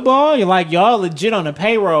in football, you're like, y'all legit on the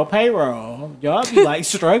payroll. Y'all be like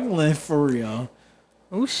struggling for real.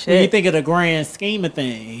 Oh, shit. When you think of the grand scheme of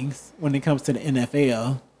things when it comes to the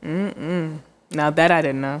NFL. Now that I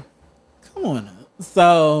didn't know. Come on now.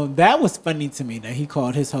 So that was funny to me that he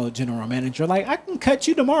called his whole general manager like, I can cut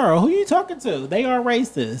you tomorrow. Who you talking to? They are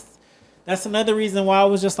racist. That's another reason why I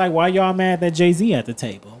was just like, why y'all mad that Jay-Z at the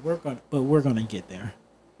table? We're gonna get there.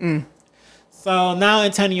 So now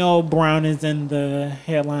Antonio Brown is in the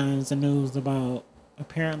headlines and news about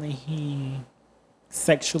apparently he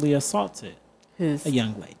sexually assaulted a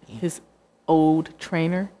young lady. His old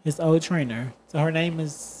trainer. So her name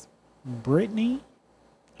is Brittany.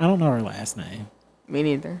 I don't know her last name. Me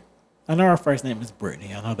neither. I know her first name is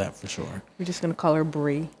Brittany. I know that for sure. We're just gonna call her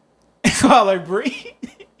Bree. Call her Bree.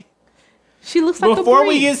 She looks like Before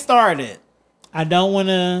we get started, I don't want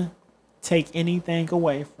to take anything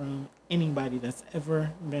away from anybody that's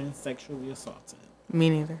ever been sexually assaulted. Me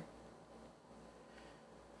neither.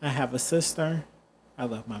 I have a sister. I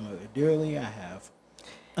love my mother dearly. I have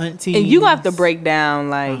aunties. And you have to break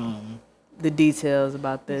down the details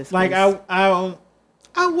about this. Like I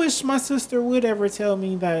I wish my sister would ever tell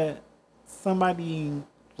me that somebody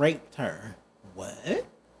raped her. What?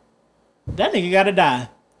 That nigga gotta die.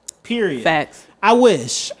 Period. Facts. I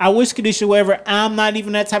wish Kadisha would ever. I'm not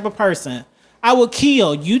even that type of person. I would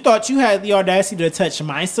kill. You thought you had the audacity to touch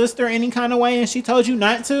my sister any kind of way and she told you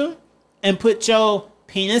not to? And put your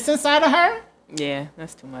penis inside of her? Yeah,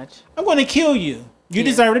 that's too much. I'm going to kill you. You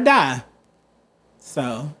deserve to die.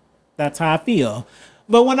 So, that's how I feel.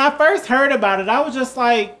 But when I first heard about it, I was just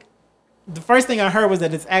like, the first thing I heard was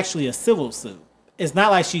that it's actually a civil suit. It's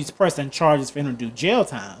not like she's pressing charges for him to do jail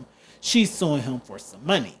time. She's suing him for some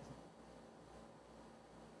money.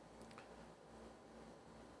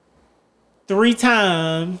 3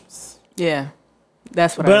 times. Yeah,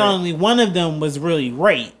 that's what I But read. only one of them was really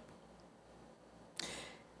rape.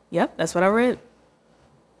 Yep, that's what I read.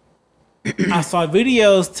 I saw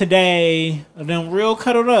videos today of them real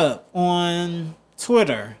cuddled up on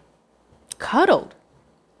Twitter. Cuddled.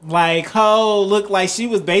 Like, Ho looked like she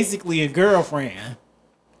was basically a girlfriend.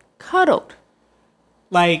 Cuddled.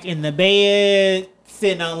 Like, in the bed,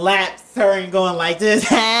 sitting on laps, her and going like this,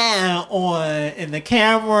 in the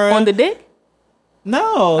camera. On the dick?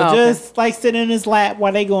 No, Oh, just like sitting in his lap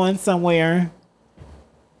while they going somewhere.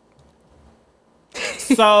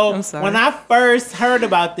 So, I'm sorry. when I first heard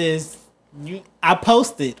about this, I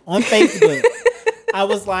posted on Facebook. I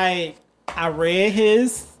was like, I read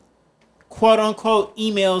his quote unquote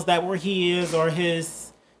emails that were his or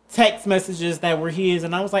his text messages that were his.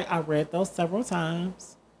 And I was like, I read those several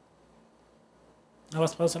times. I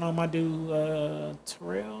was posting on my dude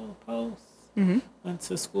Terrell post. Mm-hmm. Went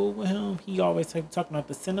to school with him. He always talking about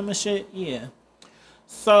the cinema shit. Yeah.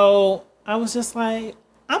 So I was just like,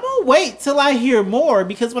 I'm gonna wait till I hear more,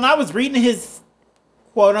 because when I was reading his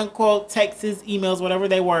quote unquote texts, emails, whatever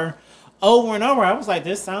they were, over and over, I was like,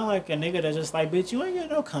 this sound like a nigga that's just like, bitch, you ain't getting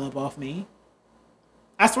no come up off me.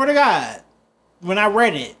 I swear to God, when I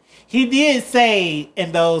read it, he did say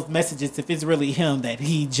in those messages, if it's really him, that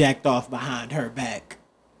he jacked off behind her back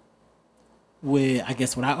with, I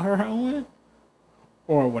guess, without her knowing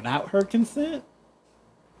or without her consent.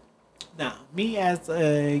 Now, me as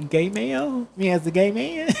a gay man,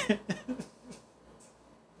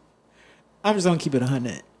 I'm just gonna keep it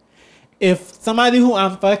 100. If somebody who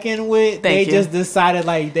I'm fucking with, Thank you. just decided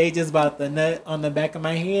like they just about the nut on the back of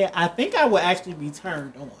my head, I think I would actually be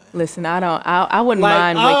turned on. Listen, I wouldn't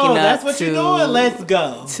Like, mind waking up that's what to, you're doing. Let's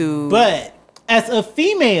go. to- But as a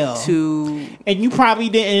female, and you probably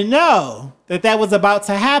didn't know that was about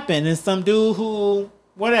to happen, and some dude who,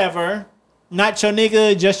 whatever, not your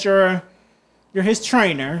nigga, just you're his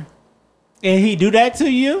trainer, and he do that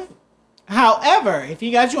to you. However, if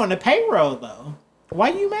he got you on the payroll though, why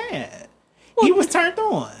you mad? He was turned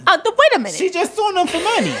on. wait a minute. She just suing him for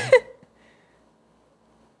money.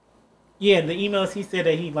 Yeah, the emails he said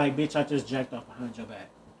that he like, bitch, I just jacked off behind your back.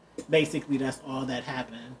 Basically, that's all that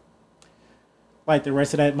happened. Like the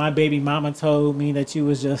rest of that, my baby mama told me that you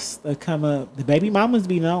was just a come up. The baby mamas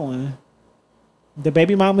be knowing. The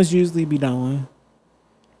baby mamas usually be knowing.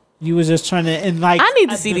 You was just trying to, and like, I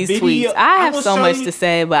need to see the these video- tweets. I have I'ma so show much you- to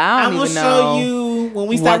say, but I don't I'm even gonna know. show you when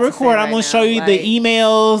we what start to recording. say I'm gonna right show now. you Like- the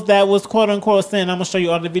emails that was quote unquote sent. I'm gonna show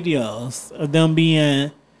you all the videos of them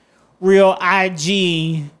being real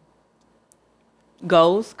IG.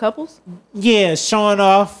 Goals, couples. Yeah, showing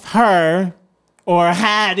off her or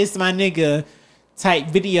hi, this my nigga type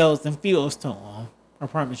videos and feels to him. I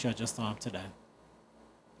promise you, I just saw him today.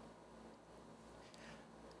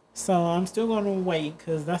 So I'm still gonna wait,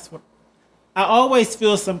 because that's what I always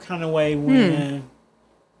feel some kind of way when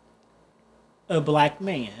a black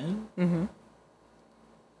man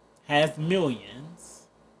has millions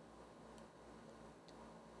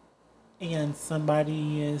and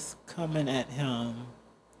somebody is coming at him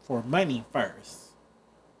for money first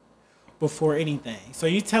before anything. So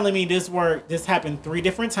you telling me this happened 3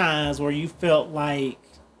 different times where you felt like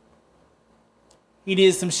he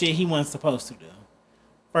did some shit he wasn't supposed to do.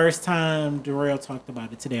 First time Darrell talked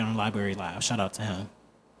about it today on Library Live. Shout out to him.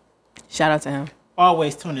 Shout out to him.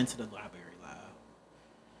 Always tune into the Library Live.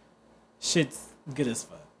 Shit's good as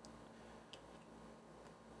fuck.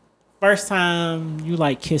 First time you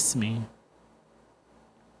like kiss me,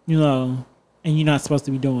 you know, and you're not supposed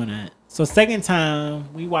to be doing that. So second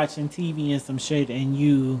time we watching TV and some shit and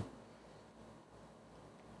you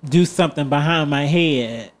do something behind my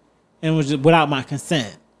head and was just without my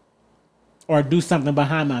consent, or do something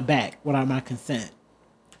behind my back without my consent.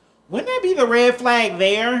 Wouldn't that be the red flag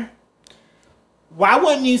there? Why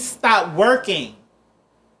wouldn't you stop working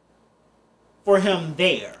for him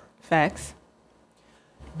there? Facts.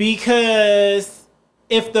 Because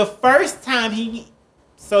if the first time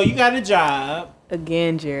so you got a job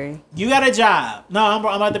Again, Jerry. You got a job. No, I'm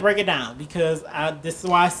about to break it down because this is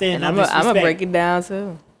why I said And I'm going to break it down,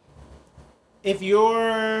 too. If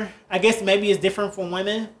you're... I guess maybe it's different for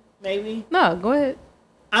women, maybe. No, go ahead.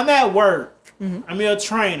 I'm at work. Mm-hmm. I'm your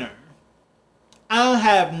trainer. I don't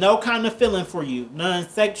have no kind of feeling for you. None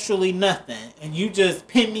sexually, nothing. And you just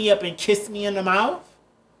pin me up and kiss me in the mouth?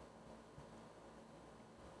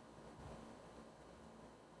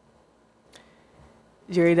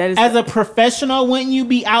 Jerry, that is... As a professional, wouldn't you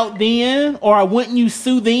be out then? Or wouldn't you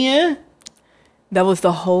sue then? That was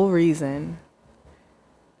the whole reason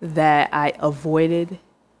that I avoided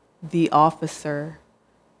the officer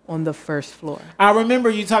on the first floor. I remember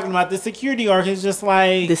you talking about the security guard. It's just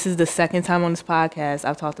like... This is the second time on this podcast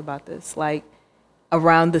I've talked about this. Like,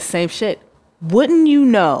 around the same shit. Wouldn't you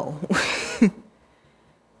know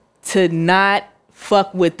to not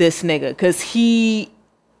fuck with this nigga? Because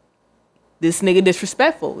this nigga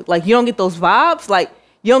disrespectful. Like, you don't get those vibes. Like,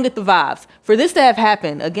 you don't get the vibes. For this to have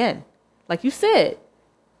happened, again, like you said,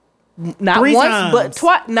 not three once, times.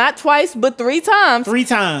 but not twice, but 3 times. 3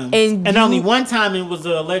 times. And only one time it was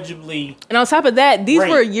allegedly... And on top of that, these rape.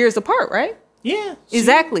 were years apart, right? Yeah.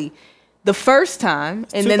 Exactly. The first time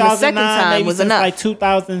and then the second time was enough. Like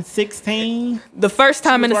 2016. The first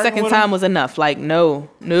time and the second time was enough. Like, no,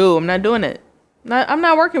 I'm not doing it. I'm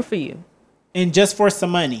not working for you. And just for some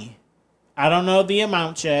money. I don't know the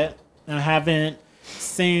amount yet. I haven't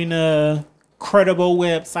seen a credible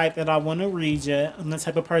website that I want to read yet. I'm the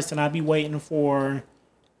type of person I'd be waiting for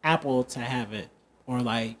Apple to have it. Or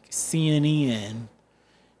like CNN.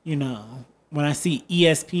 You know, when I see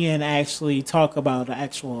ESPN actually talk about the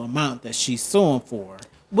actual amount that she's suing for.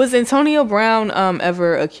 Was Antonio Brown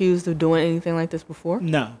ever accused of doing anything like this before?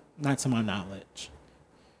 No, not to my knowledge.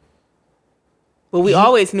 But we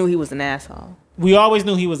always knew he was an asshole. We always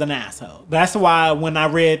knew he was an asshole. That's why when I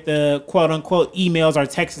read the quote-unquote emails or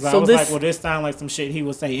texts, I was like, well, this sounds like some shit he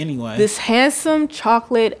would say anyway. This handsome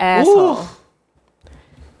chocolate asshole. Ooh.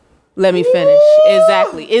 Let me finish.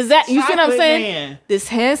 Exactly. Is that you see what I'm saying? Man. This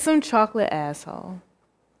handsome chocolate asshole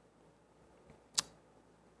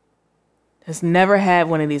has never had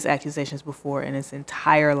one of these accusations before in his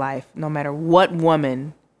entire life, no matter what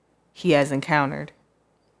woman he has encountered.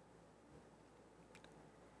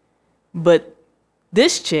 But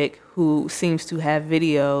this chick who seems to have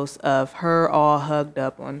videos of her all hugged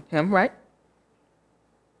up on him, right?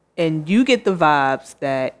 And you get the vibes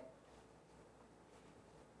that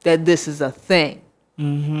this is a thing.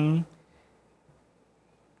 Mm-hmm.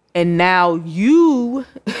 And now you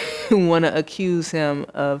want to accuse him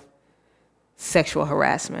of sexual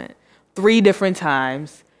harassment 3 different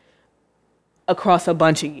times across a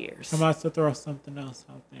bunch of years. I'm about to throw something else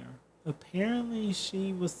out there. Apparently,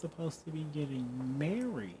 she was supposed to be getting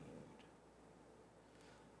married.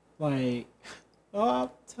 Like, I'm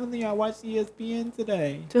telling you, I watched ESPN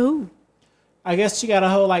today. To who? I guess she got a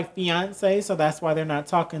whole, like, fiance, so that's why they're not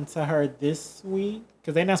talking to her this week.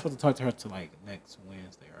 Because they're not supposed to talk to her till, like, next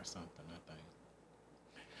Wednesday or something, I think.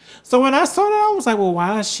 So when I saw that, I was like, well,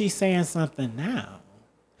 why is she saying something now?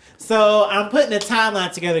 So I'm putting a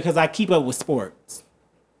timeline together because I keep up with sports.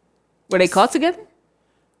 Were they caught together?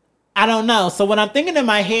 I don't know. So what I'm thinking in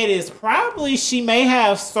my head is probably she may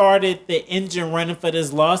have started the engine running for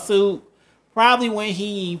this lawsuit probably when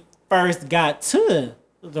he first got to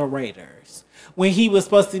the Raiders. When he was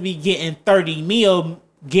supposed to be getting $30 million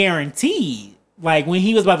guaranteed. Like when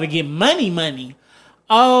he was about to get money.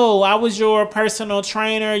 Oh, I was your personal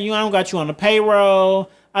trainer. I don't got you on the payroll.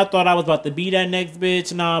 I thought I was about to be that next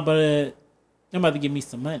bitch. Nah, but I'm about to give me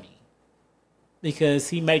some money. Because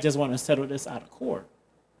he may just want to settle this out of court.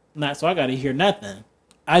 Not so I got to hear nothing.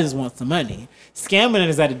 I just want some money. Scamming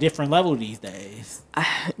is at a different level these days.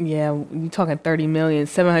 Yeah, you talking 30 million,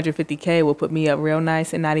 750K will put me up real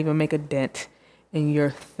nice and not even make a dent in your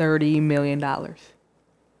 $30 million.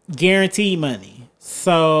 Guaranteed money.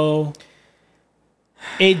 So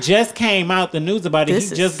it just came out, the news about it.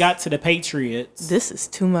 He just got to the Patriots. This is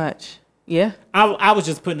too much. Yeah. I was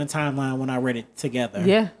just putting a timeline when I read it together.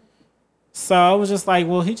 Yeah. So I was just like,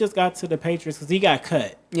 well, he just got to the Patriots because he got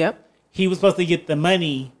cut. Yep. He was supposed to get the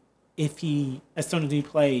money as soon as he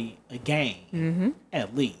played a game,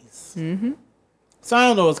 at least. Mm-hmm. So I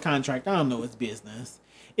don't know his contract. I don't know his business.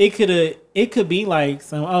 It could be like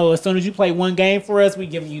as soon as you play one game for us, we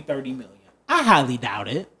giving you $30 million. I highly doubt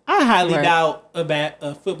it. I highly doubt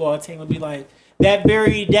a football team would be like, that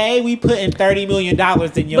very day we put in $30 million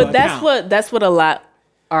in your account. But that's what a lot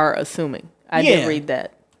are assuming. I did read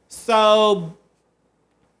that. So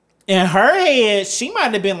in her head, she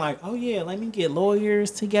might have been like, oh yeah, let me get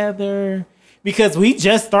lawyers together. Because we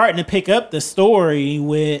just starting to pick up the story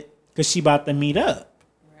with because she about to meet up.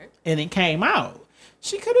 Right. And it came out.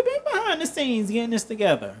 She could have been behind the scenes getting this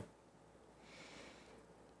together.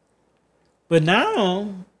 But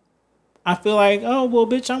now, I feel like, oh, well,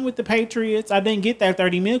 bitch, I'm with the Patriots. I didn't get that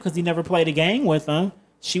 30 mil because he never played a game with them.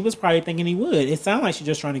 She was probably thinking he would. It sounded like she's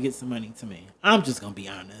just trying to get some money to me. I'm just going to be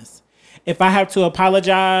honest. If I have to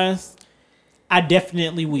apologize, I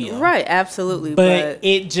definitely will. Right, absolutely. But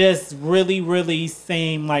it just really, really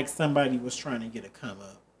seemed like somebody was trying to get a come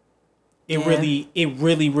up. It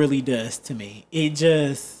really does to me. It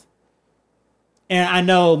just, and I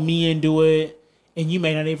know me and do it, and you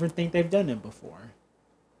may not even think they've done it before.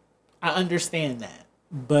 I understand that.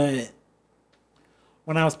 But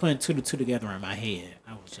when I was putting 2 to 2 together in my head,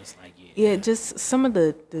 I was just like, yeah. Yeah, just some of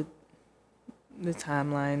the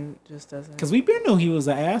timeline just doesn't. Because we been knew he was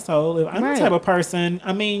an asshole. If I'm Right. the type of person,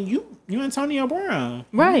 I mean, you Antonio Brown.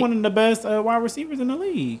 Right. You're one of the best wide receivers in the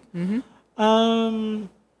league. Mm-hmm.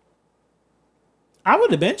 I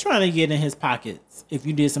would have been trying to get in his pockets if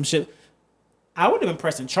you did some shit. I would have been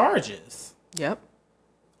pressing charges. Yep.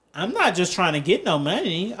 I'm not just trying to get no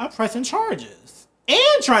money. I'm pressing charges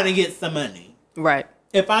and trying to get some money. Right.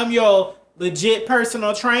 If I'm your legit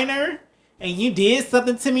personal trainer and you did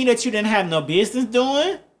something to me that you didn't have no business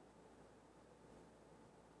doing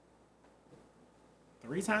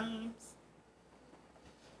 3 times.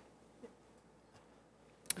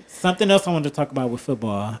 Something else I wanted to talk about with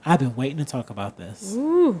football. I've been waiting to talk about this.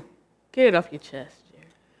 Ooh. Get it off your chest, Jerry.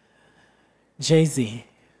 Jay-Z.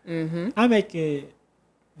 Mm-hmm. I make it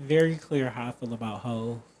very clear how I feel about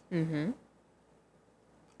Hov. Mm-hmm.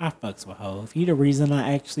 I fucks with Hov. He the reason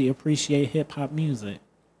I actually appreciate hip-hop music.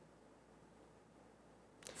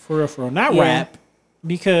 For real. Not rap.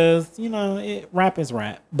 Because, rap is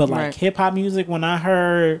rap. But like Right. hip-hop music, when I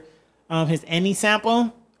heard his Annie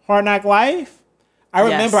sample, Hard Knock Life, I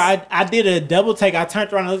remember I did a double take. I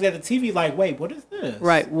turned around and looked at the TV like, wait, what is this?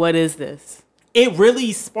 Right. What is this? It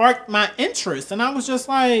really sparked my interest. And I was just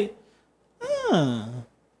like,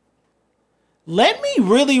 let me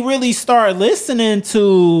really, really start listening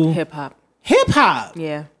to Hip hop. hip-hop.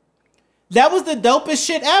 Yeah. That was the dopest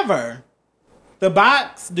shit ever. The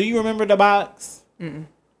Box. Do you remember The Box? Mm-mm.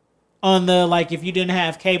 On the, like, if you didn't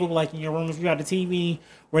have cable, like in your room, if you had the TV,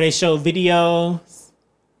 where they show videos.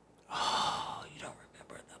 Oh, you don't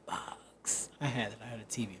remember The Box. I had a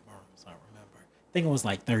TV in my room, so I remember. I think it was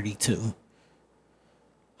like 32.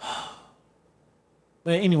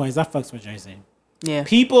 But anyways, I fucks with Jay-Z. Yeah.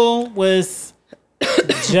 People was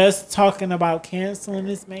just talking about canceling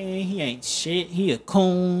this man. He ain't shit. He a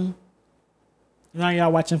coon. Now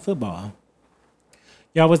y'all watching football.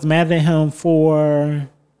 Y'all was mad at him for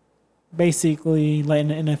basically letting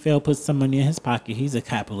the NFL put some money in his pocket. He's a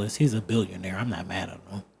capitalist. He's a billionaire. I'm not mad at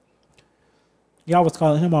him. Y'all was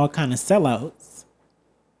calling him all kind of sellouts.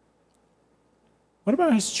 What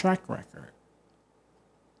about his track record?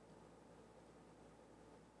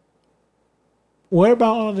 What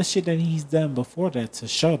about all the shit that he's done before that to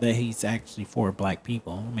show that he's actually for black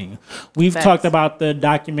people? I mean, we've Facts. talked about the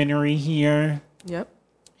documentary here. Yep.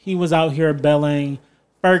 He was out here belling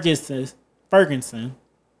Ferguson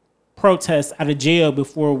protests out of jail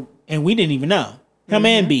before, and we didn't even know. Him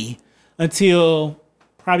and B. Until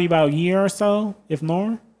probably about a year or so, if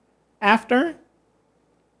more, after.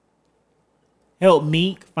 Helped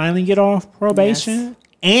Meek finally get off probation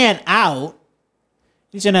and out.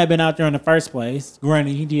 He shouldn't have been out there in the first place.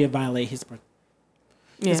 Granted, he did violate his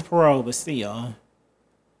parole, but still.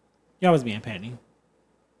 Y'all was being petty.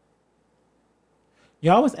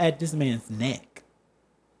 Y'all was at this man's neck.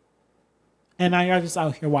 And now y'all just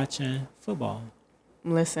out here watching football.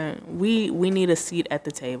 Listen, we need a seat at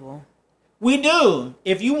the table. We do.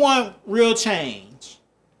 If you want real change.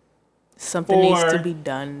 Something needs to For be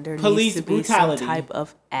done. There police needs to be brutality. some type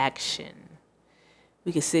of action.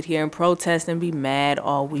 We could sit here and protest and be mad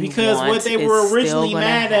all we Because want. what they It's were still originally gonna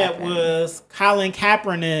mad at happen. was Colin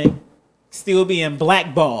Kaepernick still being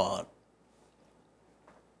blackballed.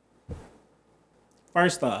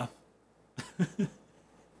 First off,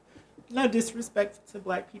 no disrespect to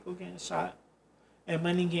black people getting shot and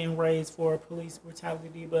money getting raised for police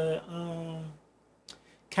brutality, but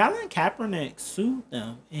Colin Kaepernick sued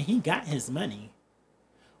them and he got his money,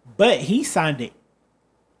 but he signed a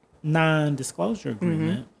non-disclosure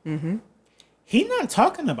agreement. Mm-hmm. He not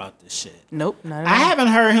talking about this shit. Nope, not at I all. haven't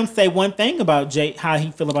heard him say one thing about how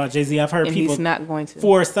he feel about Jay-Z. I've heard And people he's not going to.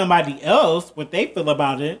 for somebody else what they feel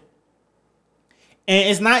about it. And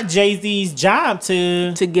it's not Jay-Z's job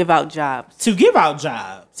to give out jobs. give out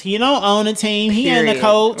jobs. He don't own a team. He ain't a Period.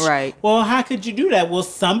 coach. Right. Well, how could you do that? Well,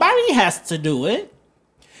 somebody has to do it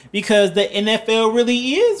because the NFL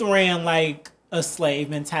really is ran like a slave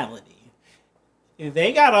mentality. If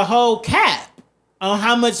they got a whole cap on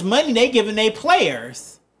how much money they giving their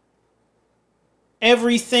players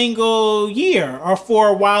every single year or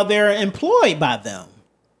for while they're employed by them.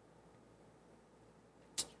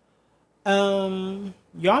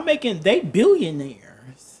 Y'all they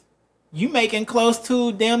billionaires. You making close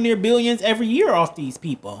to damn near billions every year off these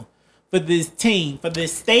people for this team, for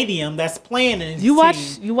this stadium that's playing in this You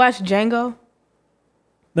watch team. Django?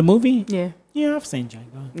 The movie? Yeah. Yeah, I've seen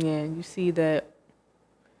Django. Yeah, you see that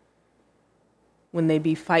when they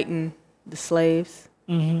be fighting the slaves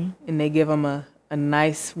and they give them a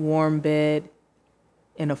nice warm bed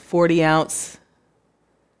and a 40 ounce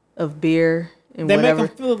of beer and They whatever.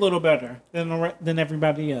 make them feel a little better than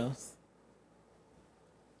everybody else.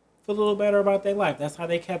 Feel a little better about their life. That's how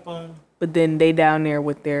they kept on. But then they down there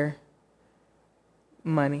with their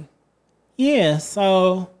money. Yeah,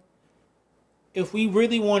 so if we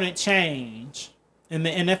really wanted change in the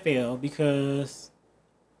NFL, because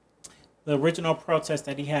the original protest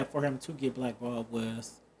that he had for him to get blackballed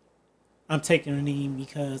was, I'm taking a knee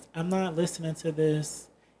because I'm not listening to this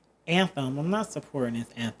anthem. I'm not supporting this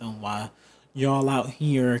anthem while y'all out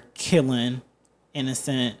here killing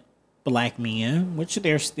innocent black men, which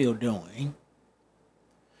they're still doing.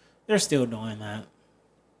 They're still doing that.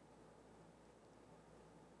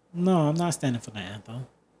 No, I'm not standing for the anthem.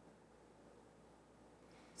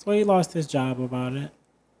 So he lost his job about it.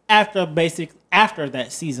 After that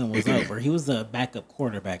season was over. He was a backup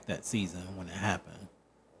quarterback that season when it happened.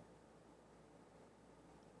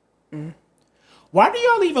 Why do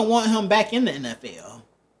y'all even want him back in the NFL?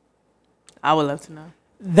 I would love to know.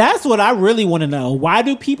 That's what I really want to know. Why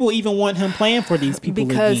do people even want him playing for these people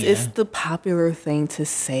Because again? it's the popular thing to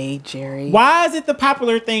say, Jerry. Why is it the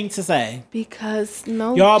popular thing to say? Because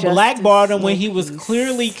no Y'all justice, blackballed him when no he was peace.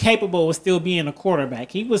 clearly capable of still being a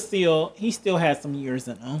quarterback. He still had some years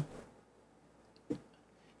in him.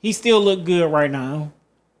 He still look good right now.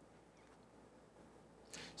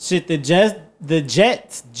 Shit, the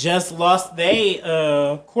Jets just lost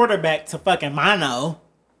their quarterback to fucking mono.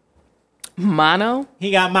 Mono? He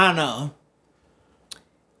got mono.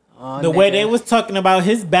 Oh, The way nigga. they was talking about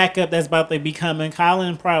his backup that's about to be coming,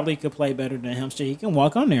 Colin probably could play better than him. Shit, he can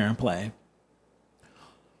walk on there and play.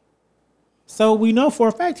 So we know for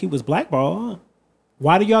a fact he was blackballed.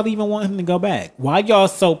 Why do y'all even want him to go back? Why y'all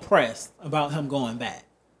so pressed about him going back?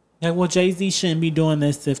 Like, well, Jay-Z shouldn't be doing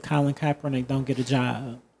this if Colin Kaepernick don't get a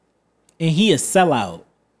job. And he a sellout.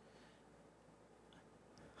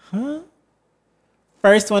 Huh?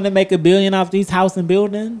 First one to make $1 billion off these housing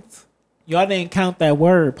buildings? Y'all didn't count that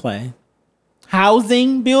wordplay.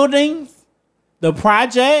 Housing buildings? The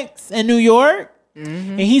projects in New York?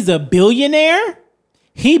 And he's a billionaire?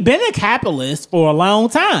 He been a capitalist for a long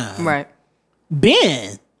time. Right.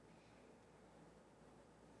 Been.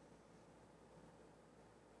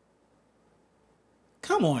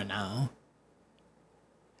 Come on now.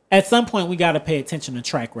 At some point, we got to pay attention to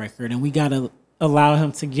track record, and we got to allow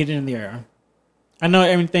him to get in there. I know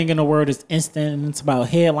everything in the world is instant, and it's about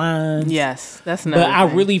headlines. Yes, that's another But I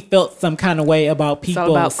thing. really felt some kind of way about all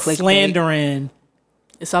people about clickbait. slandering.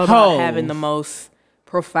 It's all about hoes. having the most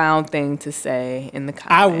profound thing to say in the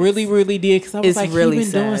I comments. really, really did, because I was It's like, really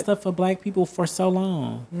he's been doing sad. stuff for black people for so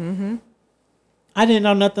long. Mm-hmm. I didn't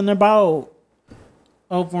know nothing about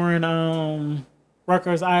over in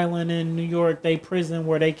Rikers Island in New York, they prison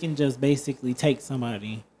where they can just basically take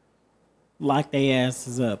somebody, lock their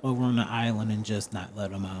asses up over on the island and just not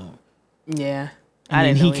let them out. Yeah. And I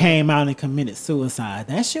then didn't he know came out and committed suicide.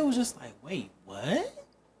 That shit was just like, wait, what?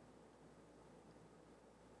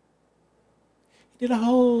 He did a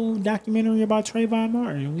whole documentary about Trayvon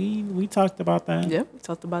Martin. We talked about that. Yep, we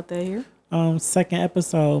talked about that here. Second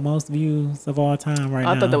episode, most views of all time right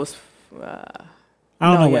now. I thought that was... I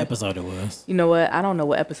don't no, know what yeah. episode it was. You know what? I don't know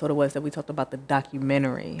what episode it was that we talked about the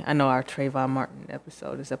documentary. I know our Trayvon Martin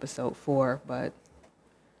episode is episode 4, but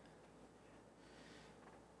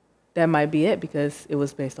that might be it because it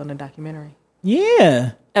was based on the documentary.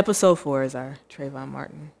 Yeah. Episode 4 is our Trayvon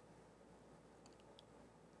Martin.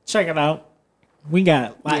 Check it out. We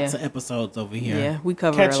got lots Yeah. of episodes over here. Yeah, we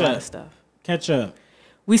cover Catch a lot up. of stuff. Catch up.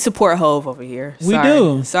 We support Hove over here. We Sorry.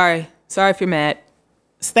 do. Sorry if you're mad.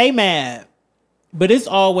 Stay mad. But it's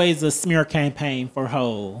always a smear campaign for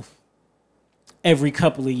Hove every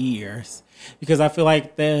couple of years. Because I feel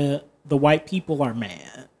like the white people are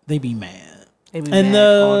mad. They be mad. They be And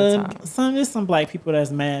mad all the time. there's some black people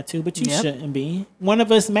that's mad too, but you Yep. shouldn't be. One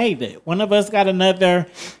of us made it. One of us got another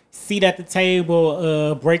seat at the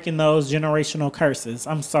table breaking those generational curses.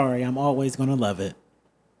 I'm sorry. I'm always going to love it.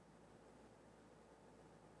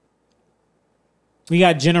 We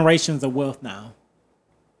got generations of wealth now.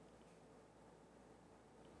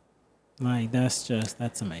 Like, that's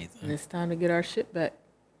amazing. And it's time to get our shit back.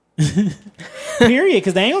 Period,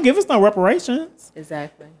 because they ain't gonna give us no reparations.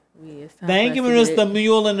 Exactly. They ain't giving us the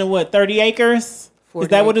mule and the what, 30 acres? Is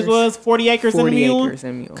that what it was? 40 acres and a mule? 40 acres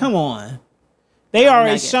and a mule. Come on. They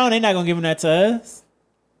already shown they're not gonna give that to us.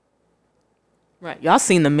 Right. Y'all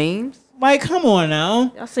seen the memes? Like, come on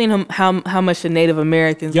now. Y'all seen how much the Native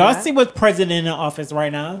Americans Y'all got? see what's president in office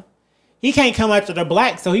right now? He can't come after the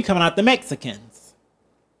blacks, so he coming out the Mexicans.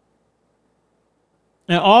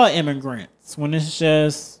 And all immigrants. When it's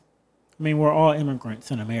just, I mean, we're all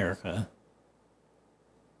immigrants in America.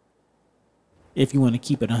 If you want to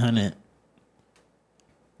keep it 100.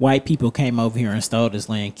 White people came over here and stole this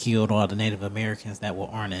land, killed all the Native Americans that were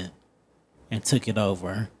on it, and took it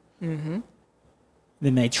over. Mm-hmm.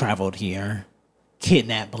 Then they traveled here,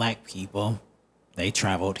 kidnapped black people. They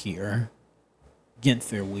traveled here against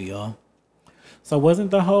their will. So wasn't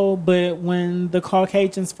the whole, but when the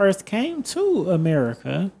Caucasians first came to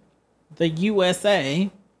America, the USA,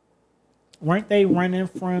 weren't they running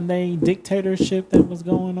from the dictatorship that was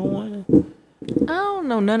going on? I don't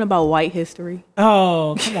know nothing about white history.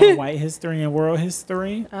 Oh, come on, white history and world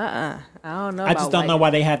history. I don't know. I just don't know why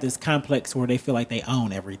they have this complex where they feel like they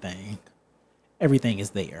own everything. Everything is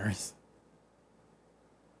theirs.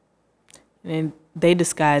 And they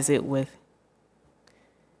disguise it with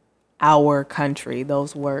our country,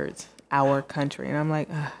 those words, our country. And I'm like,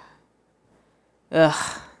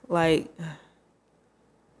 like.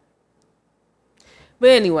 But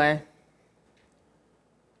anyway.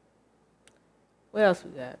 What else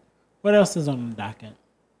we got? What else is on the docket?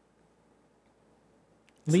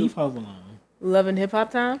 Leave Hov alone. Love and Hip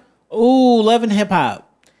Hop time? Ooh, Love and Hip Hop.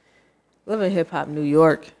 Love and Hip Hop New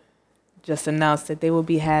York just announced that they will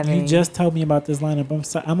be having. You just told me about this lineup. I'm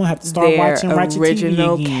sorry. I'm gonna have to start watching Ratchet TV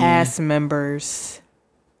original again. cast members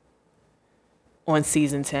on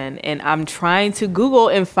season 10, and I'm trying to Google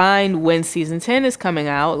and find when season 10 is coming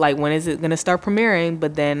out. Like, when is it gonna start premiering?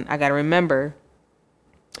 But then I gotta remember,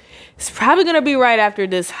 it's probably gonna be right after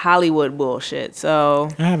this Hollywood bullshit. So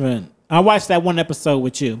I haven't. I watched that one episode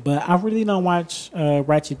with you, but I really don't watch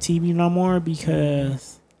Ratchet TV no more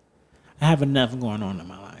because I have enough going on in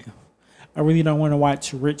my life. I really don't want to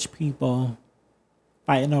watch rich people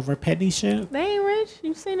fighting over petty shit. they ain't rich.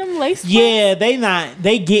 You seen them lace? Yeah, they not.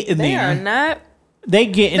 They get in They there. are not. They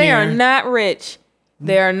get in They there. are not rich.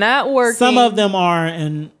 They are not working. Some of them are,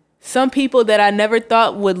 and some people that I never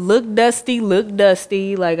thought would look dusty.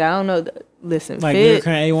 Like, I don't know. Listen, like Lyrica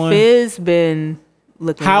A1. Fizz been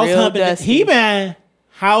looking house real humping. dusty. He been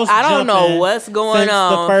house. I don't know jumping what's going since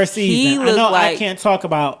on. the first He season. I looked know like- I can't talk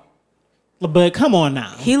about, but come on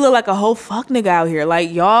now. He look like a whole fuck nigga out here.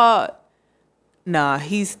 Like, y'all, nah,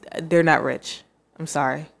 they're not rich. I'm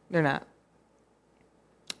sorry. They're not.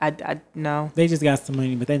 I no. They just got some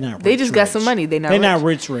money, but they're not rich. They just got some money. They're not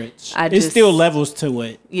rich. It's just- still levels to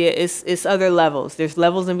it. Yeah, it's other levels. There's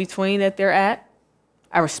levels in between that they're at.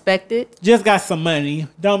 I respect it. Just got some money.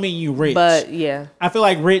 Don't mean you rich. But yeah. I feel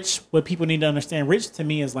like rich, what people need to understand, rich to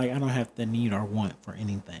me is like I don't have the need or want for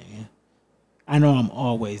anything. I know I'm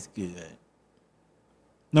always good.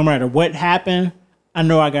 No matter what happened, I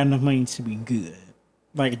know I got enough money to be good.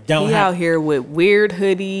 Like, don't He have. out here with weird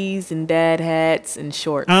hoodies and dad hats and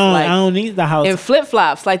shorts. I don't need the house. And flip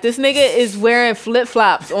flops. Like, this nigga is wearing flip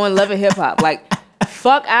flops on Love and Hip Hop. Like,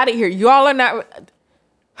 fuck out of here. Y'all are not.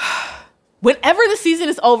 Whenever the season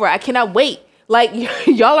is over, I cannot wait. Like,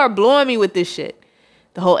 y'all are blowing me with this shit.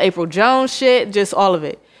 The whole April Jones shit, just all of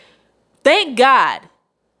it. Thank God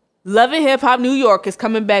Love and Hip Hop New York is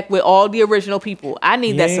coming back with all the original people. I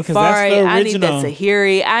need that 'cause Safari. that's the I need that original.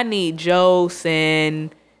 Sahiri. I need Joe,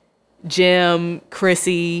 Sin, Jim,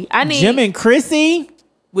 Chrissy. I need Jim and Chrissy?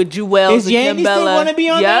 with Jewels Is and Yandy still Kimbella. gonna be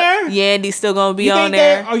on there? Yandy's still gonna be You on think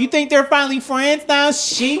there. you think they're finally friends now?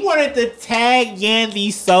 She wanted to tag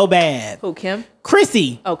Yandy so bad. Who, Kim?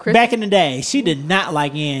 Chrissy. Oh, Chrissy? Back in the day, she did not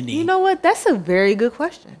like Yandy. You know what? That's a very good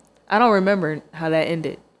question. I don't remember how that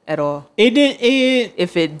ended at all. It did. It.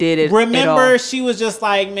 If it did it Remember, at all. she was just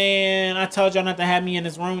like, "Man, I told y'all not to have me in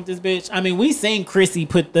this room with this bitch." I mean, we seen Chrissy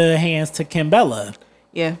put the hands to Kimbella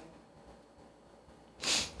Yeah.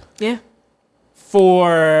 Yeah.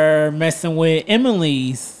 for messing with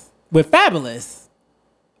with Fabulous.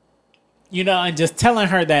 You know, and just telling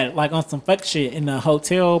her that, like, on some fuck shit in the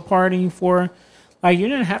hotel party for, like, you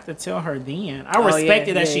didn't have to tell her then. I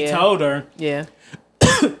respected that she told her, Yeah.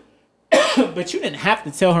 but you didn't have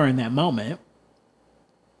to tell her in that moment.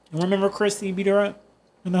 Remember Chrissy beat her up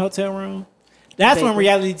in the hotel room? That's when Vaguely.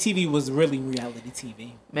 reality TV was really reality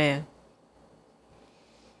TV. Man.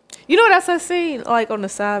 You know what else I seen? Like on the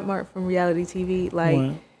side mark from reality TV? Like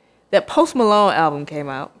What? that Post Malone album came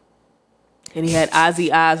out. And he had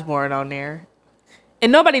Ozzy Osbourne on there.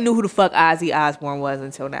 And nobody knew who the fuck Ozzy Osbourne was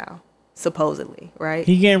until now. Supposedly, right?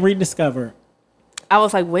 He getting rediscovered. I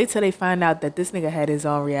was like, wait till they find out that this nigga had his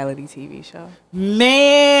own reality TV show.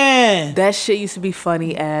 Man. That shit used to be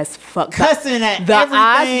funny as fuck. Cussing at the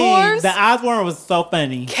everything. Osbournes? The Osbourne was so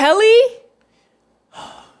funny. Kelly?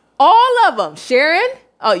 All of them. Sharon?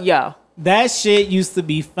 Oh, yo. That shit used to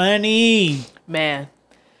be funny. Man.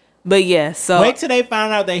 But yeah, so. Wait till they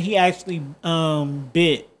find out that he actually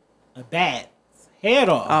bit a bat's head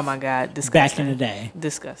off. Oh my God. Disgusting. Back in the day.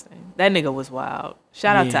 Disgusting. That nigga was wild.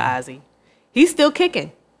 Shout out to Yeah. Ozzy. He's still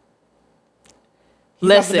kicking. He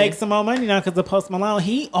about to Listen. make some more money now because of Post Malone.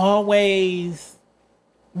 He always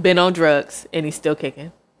Been on drugs and he's still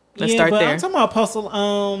kicking. Let's start but there. I'm talking about Post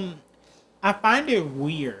Malone. I find it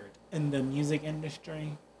weird in the music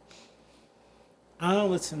industry. I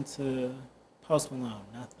don't listen to Post Malone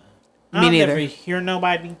nothing. Me I don't neither. never hear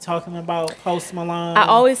nobody talking about Post Malone. I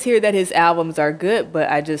always hear that his albums are good, but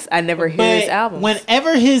I never hear his albums.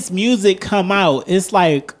 Whenever his music come out, it's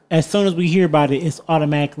like as soon as we hear about it, it's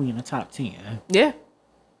automatically in the top 10. Yeah.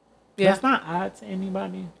 Yeah. That's not odd to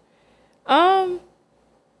anybody. I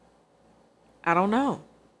don't know.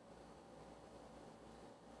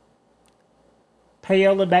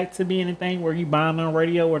 Payola back to being a thing where you buying on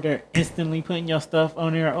radio where they're instantly putting your stuff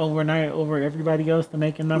on there overnight over everybody else to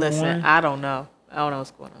make it number Listen, one. I don't know. I don't know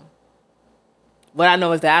what's going on. What I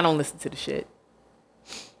know is that I don't listen to the shit.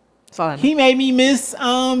 That's all I know. He made me miss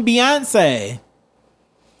Beyonce.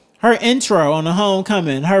 Her intro on the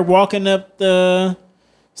Homecoming, her walking up the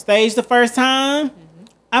stage the first time. Mm-hmm.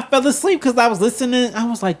 I fell asleep because I was listening. I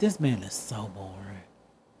was like, this man is so boring.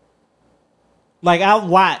 Like, I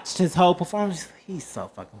watched his whole performance. He's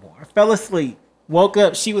so fucking boring. Fell asleep. Woke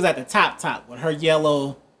up. She was at the top with her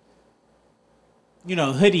yellow,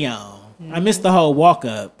 hoodie on. I missed the whole walk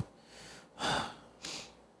up.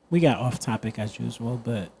 We got off topic as usual,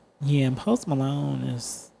 but yeah, Post Malone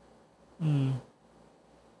is.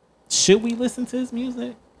 Should we listen to his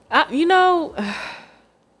music? I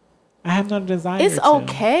have no desire. it's to.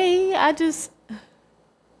 okay. I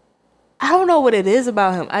don't know what it is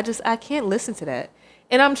about him. I can't listen to that.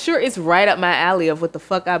 And I'm sure it's right up my alley of what the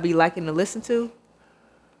fuck I be liking to listen to.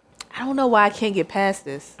 I don't know why I can't get past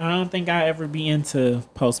this. I don't think I'll ever be into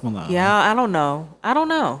Post Malone. Yeah, I don't know. I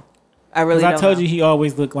really Because don't I told know. you he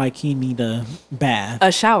always looked like he need a bath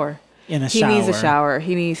A shower. in a He shower. needs a shower.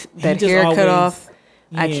 He needs that just hair cut always- off.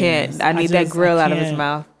 I Yes. can't. I need that just- grill I out of his can't.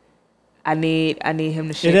 mouth. I need him to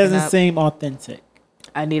It shake doesn't up. seem authentic.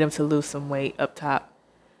 I need him to lose some weight up top.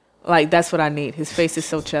 Like, that's what I need. His face is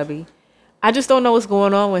so chubby. I just don't know what's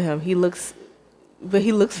going on with him. He looks friendly.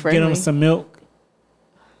 Get him some milk.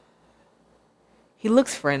 He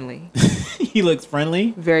looks friendly. He looks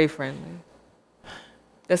friendly. Very friendly.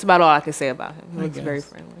 That's about all I can say about him. He I looks very guess.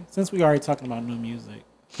 friendly. Since we already talking about new music,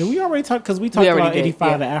 did we already talk? Because we talked already about did,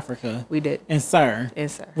 85 to yeah. Africa We did. and Sir.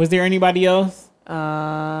 Yes, sir. Was there anybody else?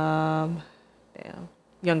 Damn.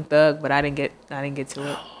 Young Thug, but I didn't get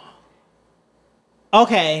to it.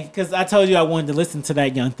 Okay, because I told you I wanted to listen to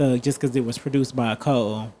that Young Thug just because it was produced by a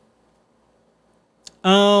Cole.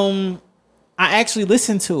 I actually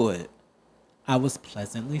listened to it. I was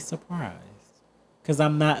pleasantly surprised because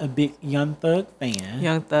I'm not a big Young Thug fan.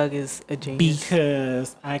 Young Thug is a genius.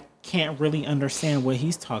 Because I can't really understand what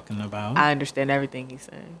he's talking about I understand everything he's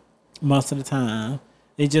saying. most of the time.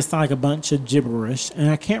 It just sounds like a bunch of gibberish, and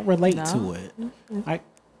I can't relate No. to it.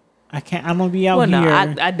 I can't. I'm gonna be out Well, here.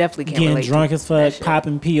 no, I definitely can't getting relate drunk to as that fuck, shit.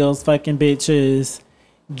 popping pills, fucking bitches,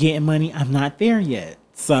 getting money. I'm not there yet.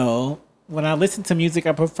 So when I listen to music,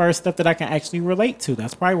 I prefer stuff that I can actually relate to.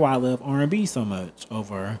 That's probably why I love R&B so much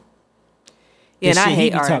over. Yeah, the and I shit he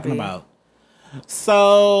hate be R&B. talking about.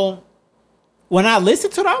 So when I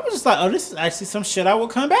listened to it, I was just like, "Oh, this is actually some shit I will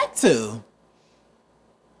come back to."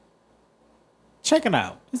 Check it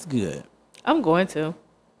out. It's good. I'm going to.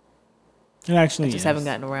 It actually I just is. haven't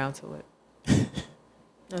gotten around to it.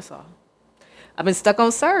 That's all. I've been stuck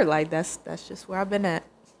on Sir. Like that's just where I've been at.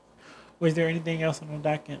 Was there anything else on the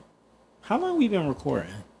docket? How long we been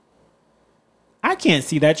recording? I can't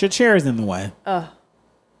see that. Your chair is in the way.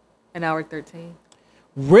 An hour 13.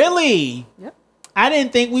 Really? Yep. I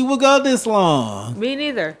didn't think we would go this long. Me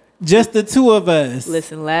neither. Just the two of us.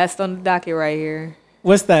 Listen, last on the docket right here.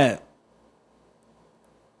 What's that?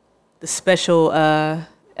 The special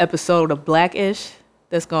episode of Blackish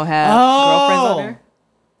that's gonna have girlfriends on there.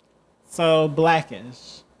 So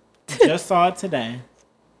Blackish. Just saw it today.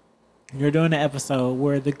 You're doing an episode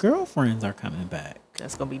where the girlfriends are coming back.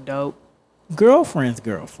 That's gonna be dope. Girlfriends.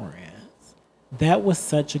 That was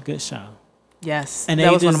such a good show. Yes, And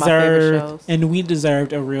that was one of my favorite shows. And we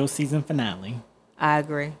deserved a real season finale. I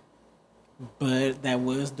agree. But that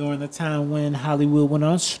was during the time when Hollywood went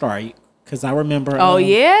on strike. Because I remember. Oh,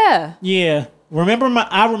 yeah. Yeah. I remember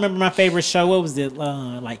my favorite show. What was it?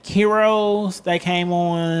 Like Heroes that came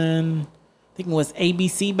on. I think it was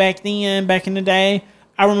ABC back in the day.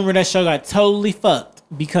 I remember that show got totally fucked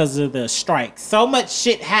because of the strike. So much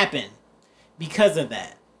shit happened because of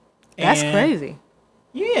that. That's crazy.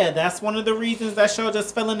 Yeah, that's one of the reasons that show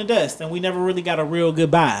just fell in the dust and we never really got a real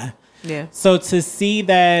goodbye. Yeah. So to see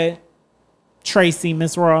that Tracy,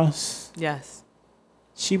 Miss Ross. Yes.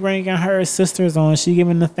 She bringing her sisters on. She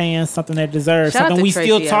giving the fans something they deserve. Shout out Something to we Tracy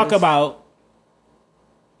still talk Ellis. about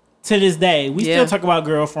to this day. We Yeah. still talk about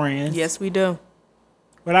Girlfriends. Yes, we do.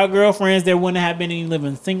 Without Girlfriends, there wouldn't have been any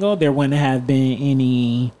Living Single. There wouldn't have been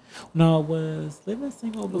any... No, it was Living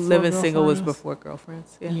Single before Living Single was Girlfriends? before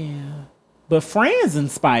Girlfriends. Yeah. Yeah. But Friends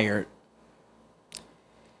inspired...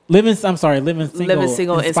 Living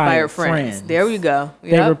Single inspired Friends. There we go.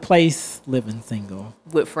 They Yep. replaced Living Single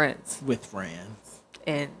With Friends. with Friends.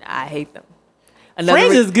 And I hate them.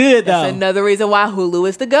 Friends is good, though. That's another reason why Hulu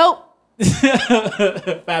is the GOAT.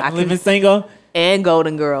 Living Single, And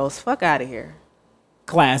Golden Girls. Fuck out of here.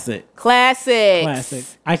 classic.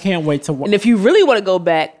 Classics. I can't wait to watch. And if you really want to go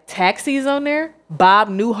back, Taxi's on there. Bob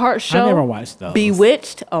Newhart show. I never watched those.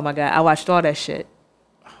 Bewitched. Oh my God. I watched all that shit.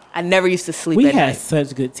 I never used to sleep We at had night.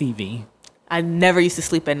 such good TV. I never used to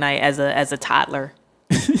sleep at night as a toddler.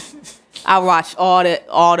 I watched all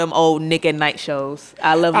them old Nick at Night shows.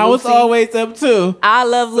 I love Lucy. I was always up too. I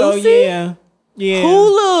love So Lucy. yeah.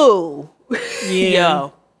 Hulu. Yeah.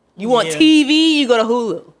 Yo. You want Yeah. TV, you go to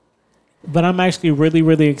Hulu. But I'm actually really,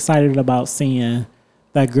 really excited about seeing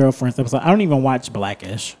that Girlfriends episode. I don't even watch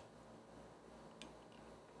Blackish.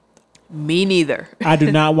 Me neither. I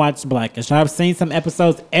do not watch Blackish. I've seen some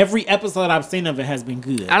episodes. Every episode I've seen of it has been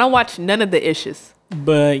good. I don't watch none of the issues.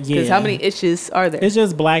 But yeah. Because how many issues are there? It's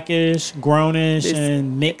just Blackish, Grownish, This-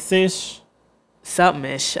 and Mixish.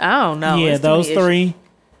 Something-ish. I don't know. Yeah, It's too those many issues. three.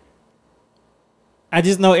 I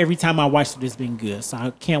just know every time I watch it, it's been good. So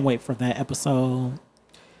I can't wait for that episode.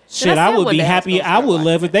 Shit, I I said would one be day I was happy. gonna I start would watching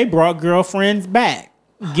love if they brought Girlfriends back.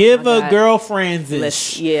 Give my a God. Girlfriends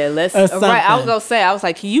Let's ish. right. something. I was gonna say. I was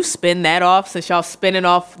like, can you spin that off since y'all spinning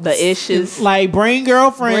off the issues? Like bring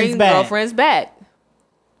Girlfriends Bring back, Girlfriends back.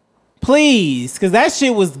 please, because that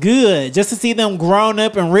shit was good. Just to see them grown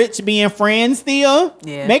up and rich being friends still.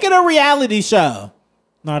 Yeah. Make it a reality show.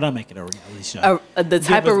 No, don't make it a reality show. The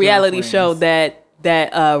type us of reality Girlfriends. show that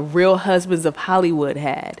Real Husbands of Hollywood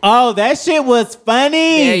had. Oh, that shit was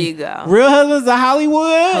funny. There you go. Real Husbands of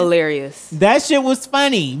Hollywood. Hilarious. That shit was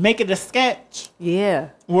funny. Make it a sketch Yeah.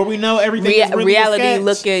 where we know everything is really reality a sketch.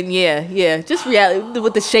 looking. Yeah. Just reality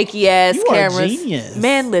with the shaky ass You are a cameras. genius.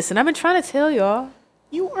 Man, listen, I've been trying to tell y'all.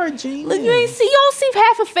 You are a genius. Look, you don't see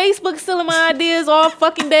half of Facebook stealing my ideas all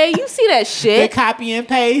fucking day. You see that The shit? copy and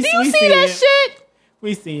paste. Do you we see that it. shit?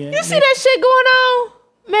 We see it. You see that shit going on?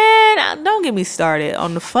 Man, don't get me started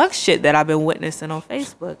on the fuck shit that I've been witnessing on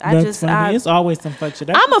Facebook. That's funny. It's always some fuck shit.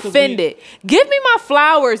 That's I'm just 'cause offended. Give me my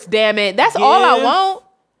flowers, damn it. That's all I Give- want.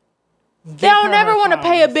 They Give don't her never her want to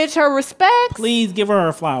pay a flowers. bitch her respects. Please give her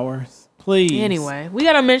her flowers. Please. Anyway, we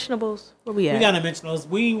got unmentionables. Where we at? We gotta mention those.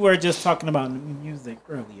 We were just talking about music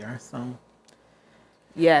earlier, so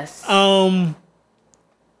Yes.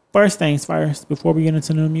 first things first, before we get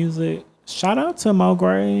into new music, shout out to Mo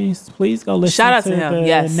Grace. Please go listen Shout out to to him, the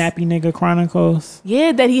yes. Nappy Nigga Chronicles.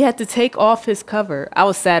 Yeah, that he had to take off his cover. I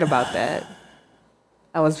was sad about that.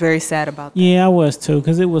 I was very sad about that. Yeah, I was too,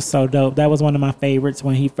 because it was so dope. That was one of my favorites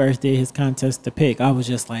when he first did his contest to pick. I was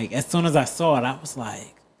just like, as soon as I saw it, I was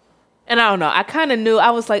like, And I don't know. I kind of knew.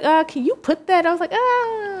 I was like, can you put that? I was like,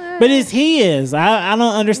 but it's his. I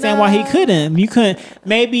don't understand why he couldn't. You couldn't.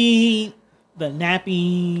 Maybe the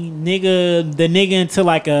nappy nigga, the nigga into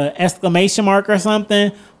like a exclamation mark or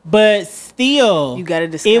something. But still, You gotta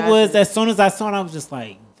disguise it was it. as soon as I saw it, I was just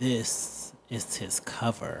like, this is his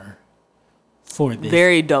cover for this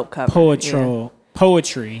very dope cover. Yeah.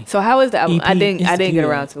 poetry. So how is the album? EP, I didn't it's get good.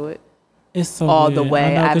 around to it. It's so all good. the way.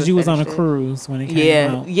 I know I because you was on a haven't finished it. cruise when it came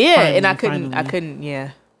Yeah, out. yeah, and I Finally. couldn't.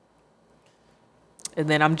 Yeah. And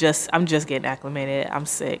then I'm just getting acclimated. I'm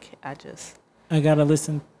sick. I gotta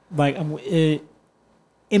listen. Like it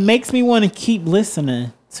makes me want to keep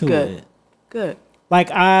listening to it. Good. Like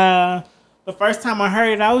the first time I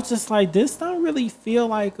heard it, I was just like, this don't really feel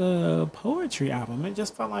like a poetry album. It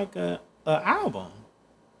just felt like a album,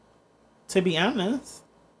 to be honest.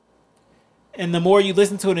 And the more you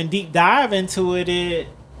listen to it and deep dive into it,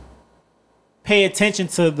 pay attention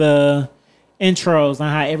to the intros and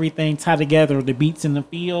how everything tied together, the beats and the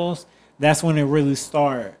feels, that's when it really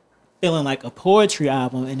start feeling like a poetry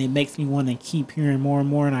album, and it makes me want to keep hearing more and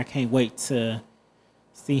more, and I can't wait to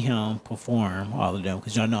see him perform all of them,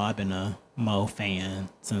 because y'all know I've been a Mo fan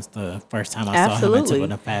since the first time I saw him into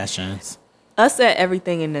the Fashions. Us at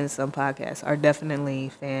Everything and Then Some podcast are definitely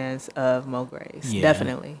fans of Mo Grace. Yeah.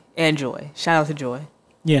 Definitely. And Joy. Shout out to Joy.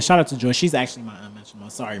 Yeah, shout out to Joy. She's actually my unmentioned Mo.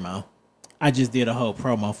 Sorry, Mo. I just did a whole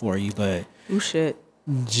promo for you, but... Ooh, shit.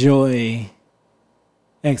 Joy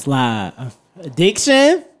X Live.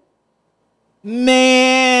 Addiction?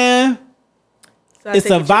 Man. So it's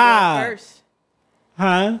a vibe.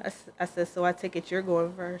 Huh? I said, so I take it you're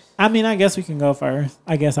going first. I mean, I guess we can go first.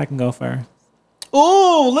 I guess I can go first.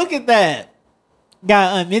 Ooh, look at that.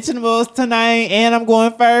 Got unmentionables tonight, and I'm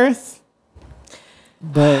going first.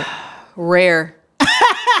 But rare.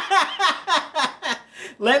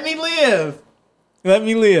 Let me live. Let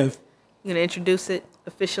me live. You gonna introduce it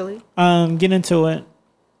officially? Get into it.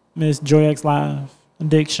 Miss Joy X Live.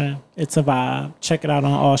 Addiction. It's a vibe. Check it out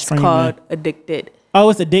on all streaming. It's called Addicted.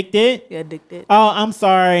 Oh, it's Addicted? Yeah, Addicted. Oh, I'm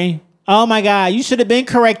sorry. Oh my God, you should have been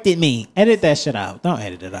corrected me. Edit that shit out. Don't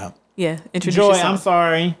edit it out. Yeah, introduce Joy, yourself. I'm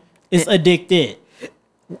sorry. It's Addicted.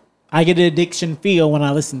 I get an addiction feel when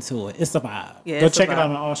I listen to it. It's a vibe. Yeah, go check it out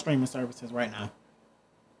on all streaming services right now.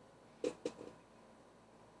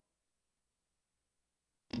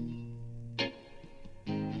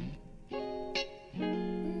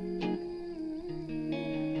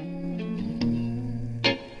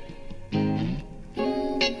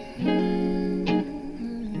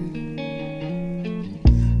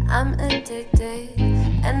 I'm addicted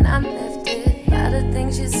and I'm lifted by the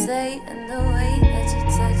things you say and the way that you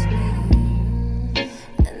touch me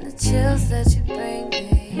and the chills that you bring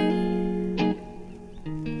me.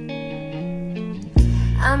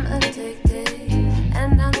 I'm addicted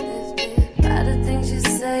and I'm lifted by the things you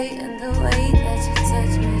say and the way that you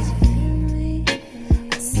touch me.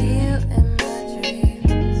 I see you in my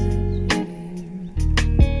dreams.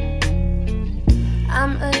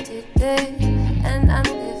 I'm addicted and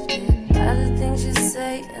I'm by the things you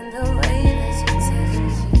say and the way that you touch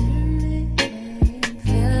me.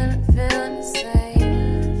 Feeling the same.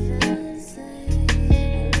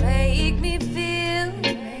 You make me feel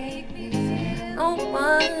no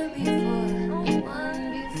one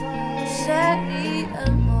before. Sherry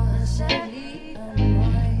amor.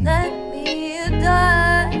 Let me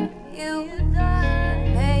adore you.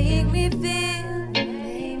 Make me feel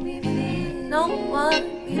no one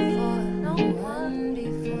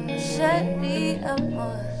before. Sherry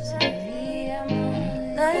amor,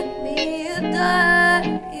 let me adore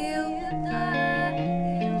you.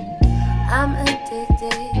 I'm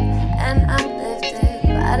addicted and I'm lifted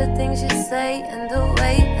by the things you say and the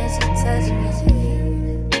way that you touch me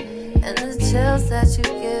and the chills that you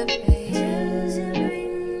give me.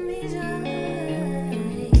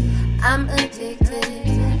 I'm addicted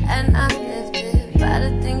and I'm lifted by the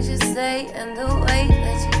things you say and the way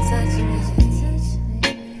that you touch me.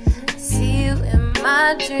 See you in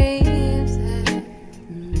my dreams.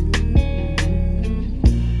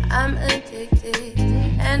 I'm addicted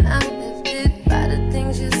and I'm lifted by the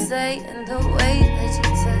things you say and the way that you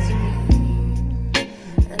touch me.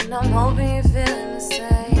 And I'm hoping you're feeling the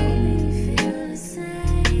same.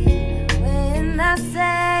 When I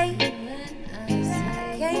say I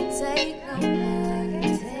can't take no more,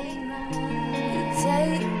 you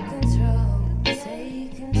take control.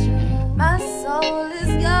 My soul is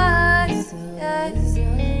yours. Yes.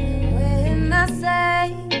 When I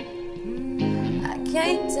say I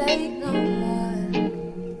can't take no more,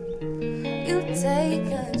 you take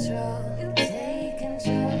control.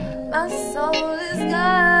 My soul is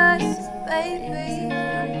yours, baby.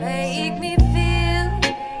 Make me feel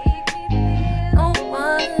no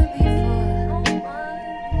one before.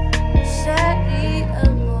 Sherry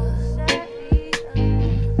amor,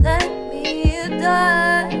 let me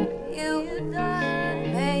adore you.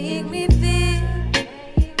 Make me feel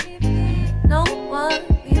no one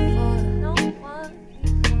before.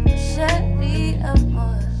 Sherry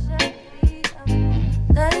amor,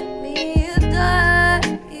 let me adore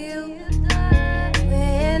you.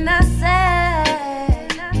 When I say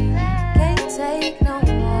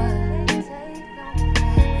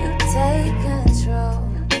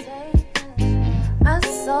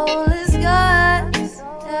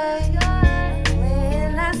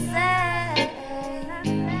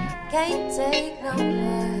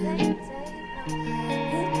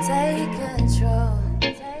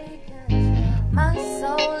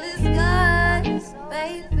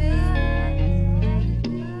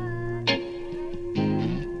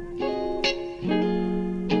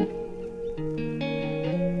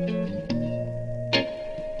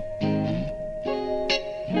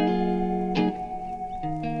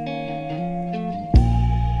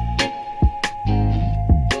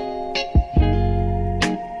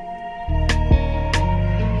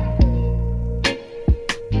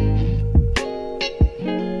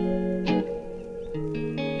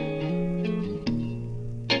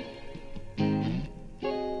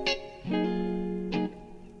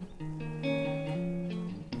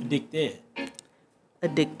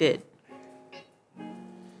Addicted.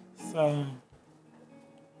 So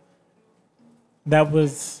that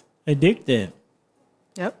was Addicted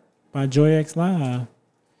Yep. by Joy X Live.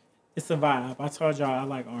 It's a vibe. I told y'all I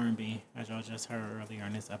like R&B, as y'all just heard earlier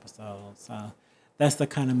in this episode. So that's the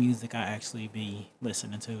kind of music I actually be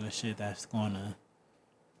listening to. A shit that's going to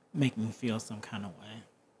make me feel some kind of way.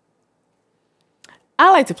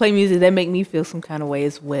 I like to play music that make me feel some kind of way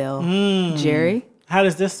as well. Jerry? How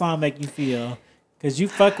does this song make you feel? Because you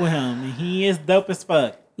fuck with him, and he is dope as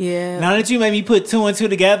fuck. Yeah. Now that you made me put two and two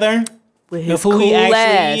together, with his of who cool he actually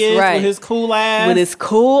ass. is, Right. with his cool ass. With his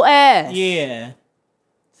cool ass. Yeah.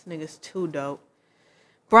 This nigga's too dope.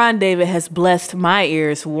 Brian David has blessed my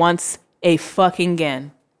ears once a fucking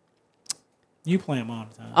again. You play him all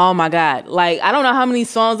the time. Oh my God. Like, I don't know how many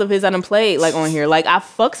songs of his I done played, like, on here. Like, I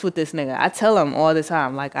fucks with this nigga. I tell him all the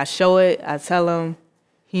time. Like, I show it. I tell him.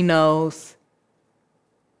 He knows.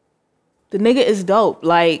 The nigga is dope.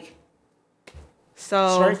 Like,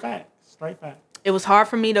 so. Straight fact. Straight fact. It was hard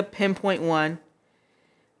for me to pinpoint one.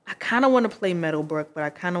 I kind of want to play Meadowbrook, but I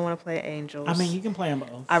kind of want to play Angels. I mean, you can play them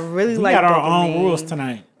both. I really we like got our Dopamine. own rules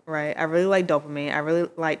tonight. Right. I really like Dopamine. I really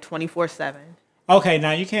like 24/7. Okay,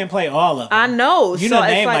 now you can't play all of them. I know. You so done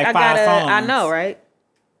it's named like like I 5 gotta. songs. I know, right?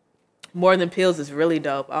 More Than Pills is really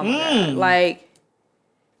dope. Oh my God. Like,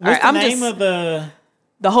 What's all the right, name of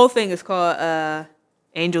the whole thing is called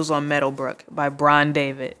Angels on Meadowbrook by Brian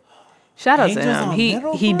David. Shout out Angels to him. on He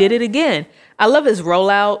Meadowbrook? did it again. I love his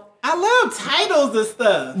rollout. I love titles and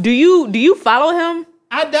stuff. Do you follow him?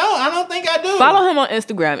 I don't think I do. Follow him on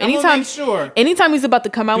Instagram. I'm gonna make sure. Anytime he's about to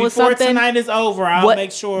come out with Before something, tonight is over, I'll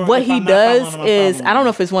make sure. What if he I'm not does following him, I'm is, following I don't know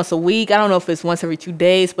him. if it's once a week. I don't know if it's once every 2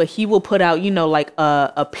 days, but he will put out, like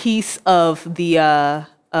a piece of the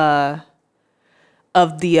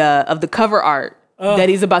cover art that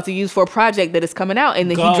he's about to use for a project that is coming out, and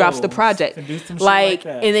then he drops the Goals project. to do some shit like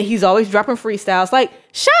that. And then he's always dropping freestyles. Like,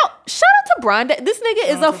 shout out to Brian. This nigga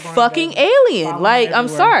is out a to Brian fucking David. alien. Follow Like, him I'm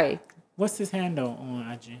everywhere. sorry. What's his handle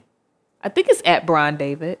on IG? I think it's at Brian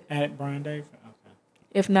David. At Brian David. Okay.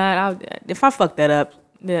 If not, if I fuck that up,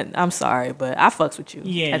 then I'm sorry, but I fucks with you.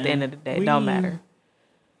 Yeah, At the end of the day, we- don't matter.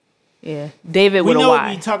 Yeah, David We with a know what Y.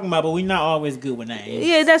 we talking about, but we're not always good with names.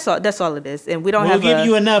 Yeah, that's all. That's all it is. And we don't We'll have give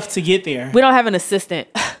you enough to get there. we don't have an assistant.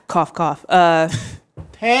 Cough, cough.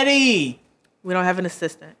 Petty. We don't have an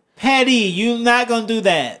assistant. Petty, you not gonna do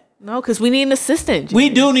that. No, because we need an assistant. We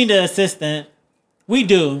Jimmy. do need an assistant. We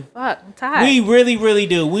do. Fuck, I'm tired. We really, really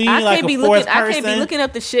do. We need I like can't a be fourth looking. I person. can't be looking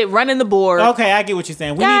up the shit, running the board. Okay, I get what you're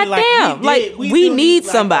saying. We God need like damn, we do need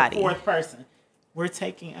like, somebody. a fourth person. We're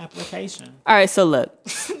taking application. All right, so look,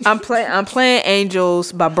 I'm playing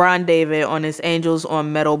Angels by Brian David on his Angels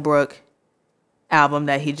on Meadowbrook album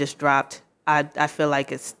that he just dropped. I feel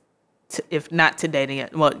like it's if not today, then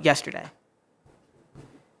yesterday.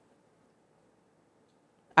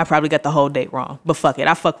 I probably got the whole date wrong, but fuck it.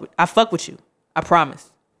 I fuck with you. I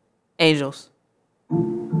promise. Angels.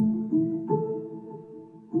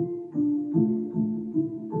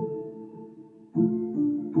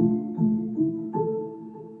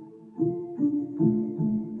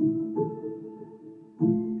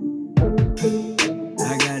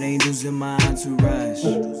 I got angels in my entourage.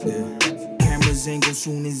 Yeah. Cameras angle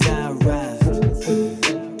soon as I arrive.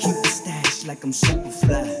 Keep the stash like I'm super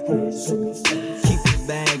fly. Keep the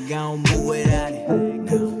bag, I don't move without it.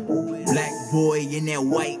 No. Black boy in that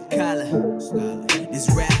white collar. This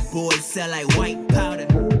rap boy sell like white powder.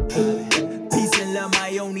 Peace and love,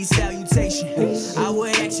 my only salutation. I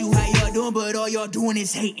would ask you how y'all doing, but all y'all doing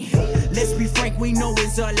is hating. Let's be frank, we know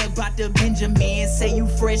it's all about the Benjamin. Say you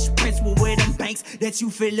fresh prince, but where them banks that you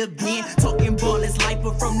feel again. Talking ball is life,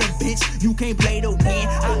 but from the bench, you can't play the win.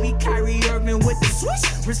 I be Kyrie Irving with the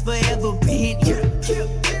switch, wrist forever bent.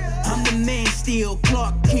 I'm the man still,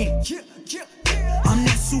 Clark Kent. I'm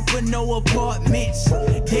that supernova apartments.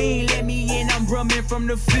 They ain't let me in, I'm brumming from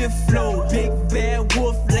the 5th floor. Big bad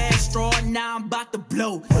wolf, last straw, now I'm about to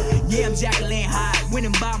blow. Yeah, I'm Jacqueline Hyde,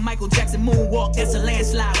 winning by Michael Jackson moonwalk, that's a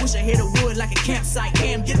landslide. Wish I hit a wood like a campsite,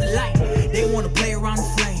 Cam, get the light. They wanna play around the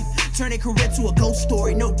flame, turn their career to a ghost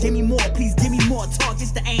story. No, give me more, please give me more, talk,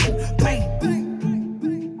 it's the aim. Bang.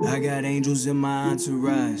 I got angels in my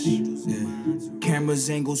entourage. Yeah. Cameras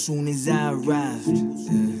angle soon as I arrived.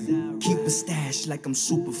 Yeah. Keep a stash like I'm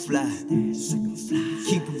super fly.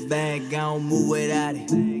 Keep a bag, I don't move without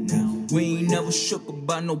it. No. We ain't never shook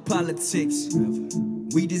about no politics.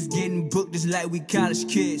 We just getting booked just like we college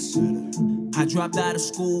kids. I dropped out of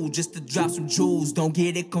school just to drop some jewels. Don't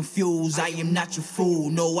get it confused, I am not your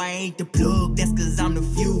fool. No, I ain't the plug, that's cause I'm the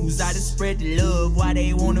fuse. I just spread the love, why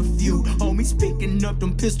they want a few. Homies picking up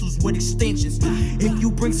them pistols with extensions. If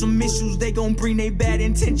you bring some issues, they gon' bring they bad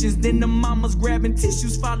intentions. Then the mamas grabbing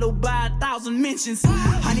tissues, followed by 1,000 mentions.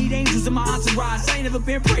 I need angels in my entourage. I ain't never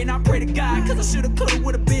been praying, I pray to God. Cause I should've, could've,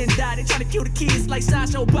 would've been died. They tryna kill the kids like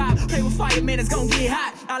Sideshow Bob. Play with fire, man, it's gon' get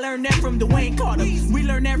hot. I learned that from Dwayne Carter. We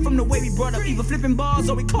learned that from the way we brought up. Either flipping balls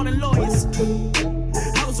or we calling lawyers.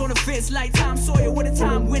 I was on the fence like Tom Sawyer. With a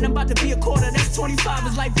time when I'm about to be a quarter. That's 25.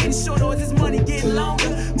 Is life getting shorter or is this money getting longer?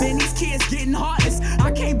 Man, these kids getting heartless.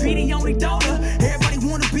 I can't be the only donor. Everybody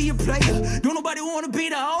wanna be a player. Don't nobody wanna be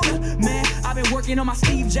the owner. Man, I've been working on my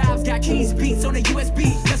Steve Jobs. Got keys beats on the USB.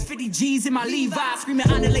 That's 50 G's in my Levi's. Screaming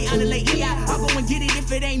underlay, EI. I'll go and get it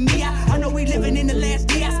if it ain't me. I know we living in the last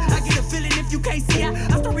years. I get a feeling if you can't see it.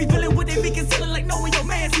 I start revealing what they be concealing. Like knowing your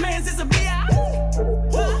man's is a B.I.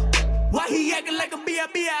 Why he acting like a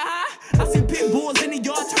B.I.B.I., huh? I see pit bulls in the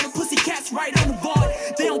yard, turning pussy cats right on the board.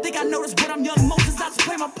 They don't think I noticed, but I'm young Moses, I just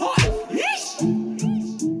play my part.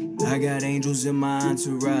 Yeesh. I got angels in my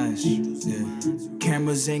entourage. Yeah.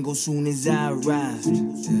 Cameras angle soon as I arrived.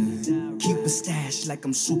 Yeah. Keep a stash like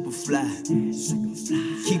I'm super fly.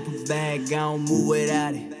 Keep a bag, I don't move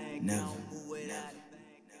without it. No.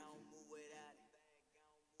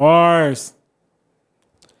 Bars.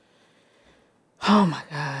 Oh my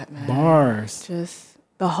God, man. Bars. Just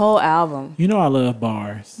the whole album. You know I love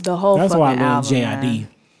bars. The whole That's fucking why I love album, JID. man.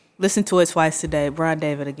 Listen to it twice today. Brian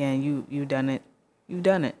David again. You done it. You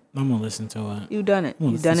done it. I'm gonna listen to it. You done it. I'm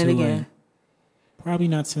gonna You done listen it to again. Probably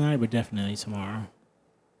not tonight, but definitely tomorrow.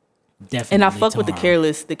 Definitely. And I fuck with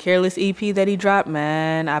tomorrow. the Careless EP that he dropped,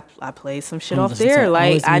 man. I played some shit I'm off listening there. to-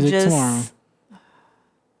 Like I'll I listen to it just, tomorrow.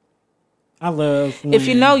 I love when, if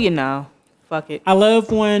you know, you know. Fuck it. I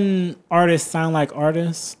love when artists sound like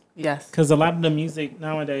artists. Yes. Because a lot of the music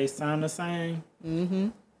nowadays sound the same. Mm-hmm.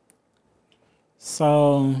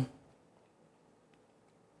 So,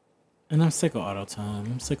 and I'm sick of auto-tune.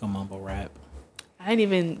 I'm sick of mumble rap. I didn't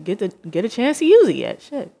even get a chance to use it yet.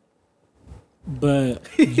 Shit. But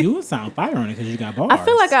you would sound fire on it because you got bars. I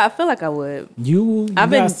feel like I would. You I've got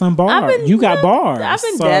been- some bars. I've been- you got bars. I've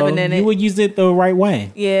been so dabbing in it. You would use it the right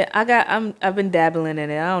way. Yeah, I've been dabbling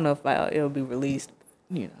in it. I don't know if it'll be released.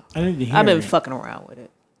 You know. I need to hear I've been it. fucking around with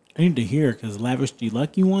it. I need to hear because Lavish the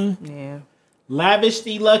Lucky One. Yeah. Lavish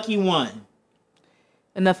the Lucky One.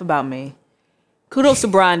 Enough about me. Kudos to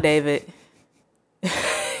Brian David.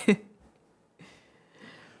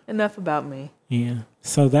 Enough about me. Yeah.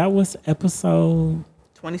 So that was episode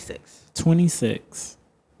 26. 26.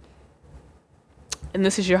 And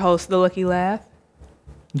this is your host, The Lucky Laugh.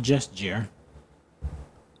 Just Jer.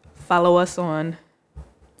 Follow us on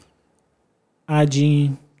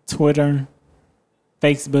IG, Twitter,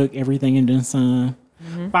 Facebook, everything and then some.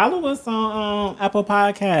 Mm-hmm. Follow us on Apple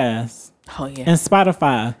Podcasts Oh yeah. and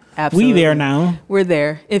Spotify. Absolutely. We there now. We're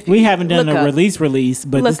there. If We you haven't done look a up. release, but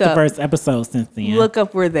Look this is the up. first episode since then. Look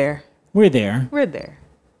up, we're there. We're there. We're there.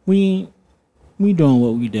 We doing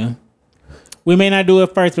what we do. We may not do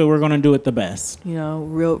it first, but we're gonna do it the best. You know,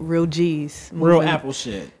 real G's. Real moving- Apple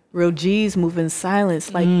shit. Real G's moving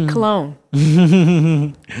silence like cologne.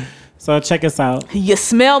 So check us out. You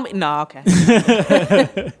smell me? No, okay.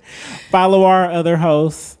 Follow our other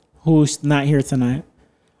hosts who's not here tonight.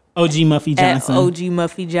 OG Muffy At Johnson. OG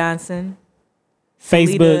Muffy Johnson.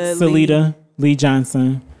 Facebook, Salida Salida Lee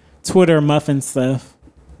Johnson. Twitter, Muffin Stuff.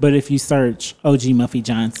 But if you search OG Muffy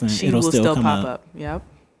Johnson, She it'll will still still come pop up. up. Yep.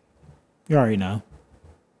 You already know.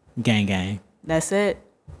 Gang, gang. That's it.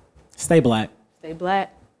 Stay black. Stay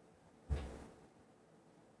black.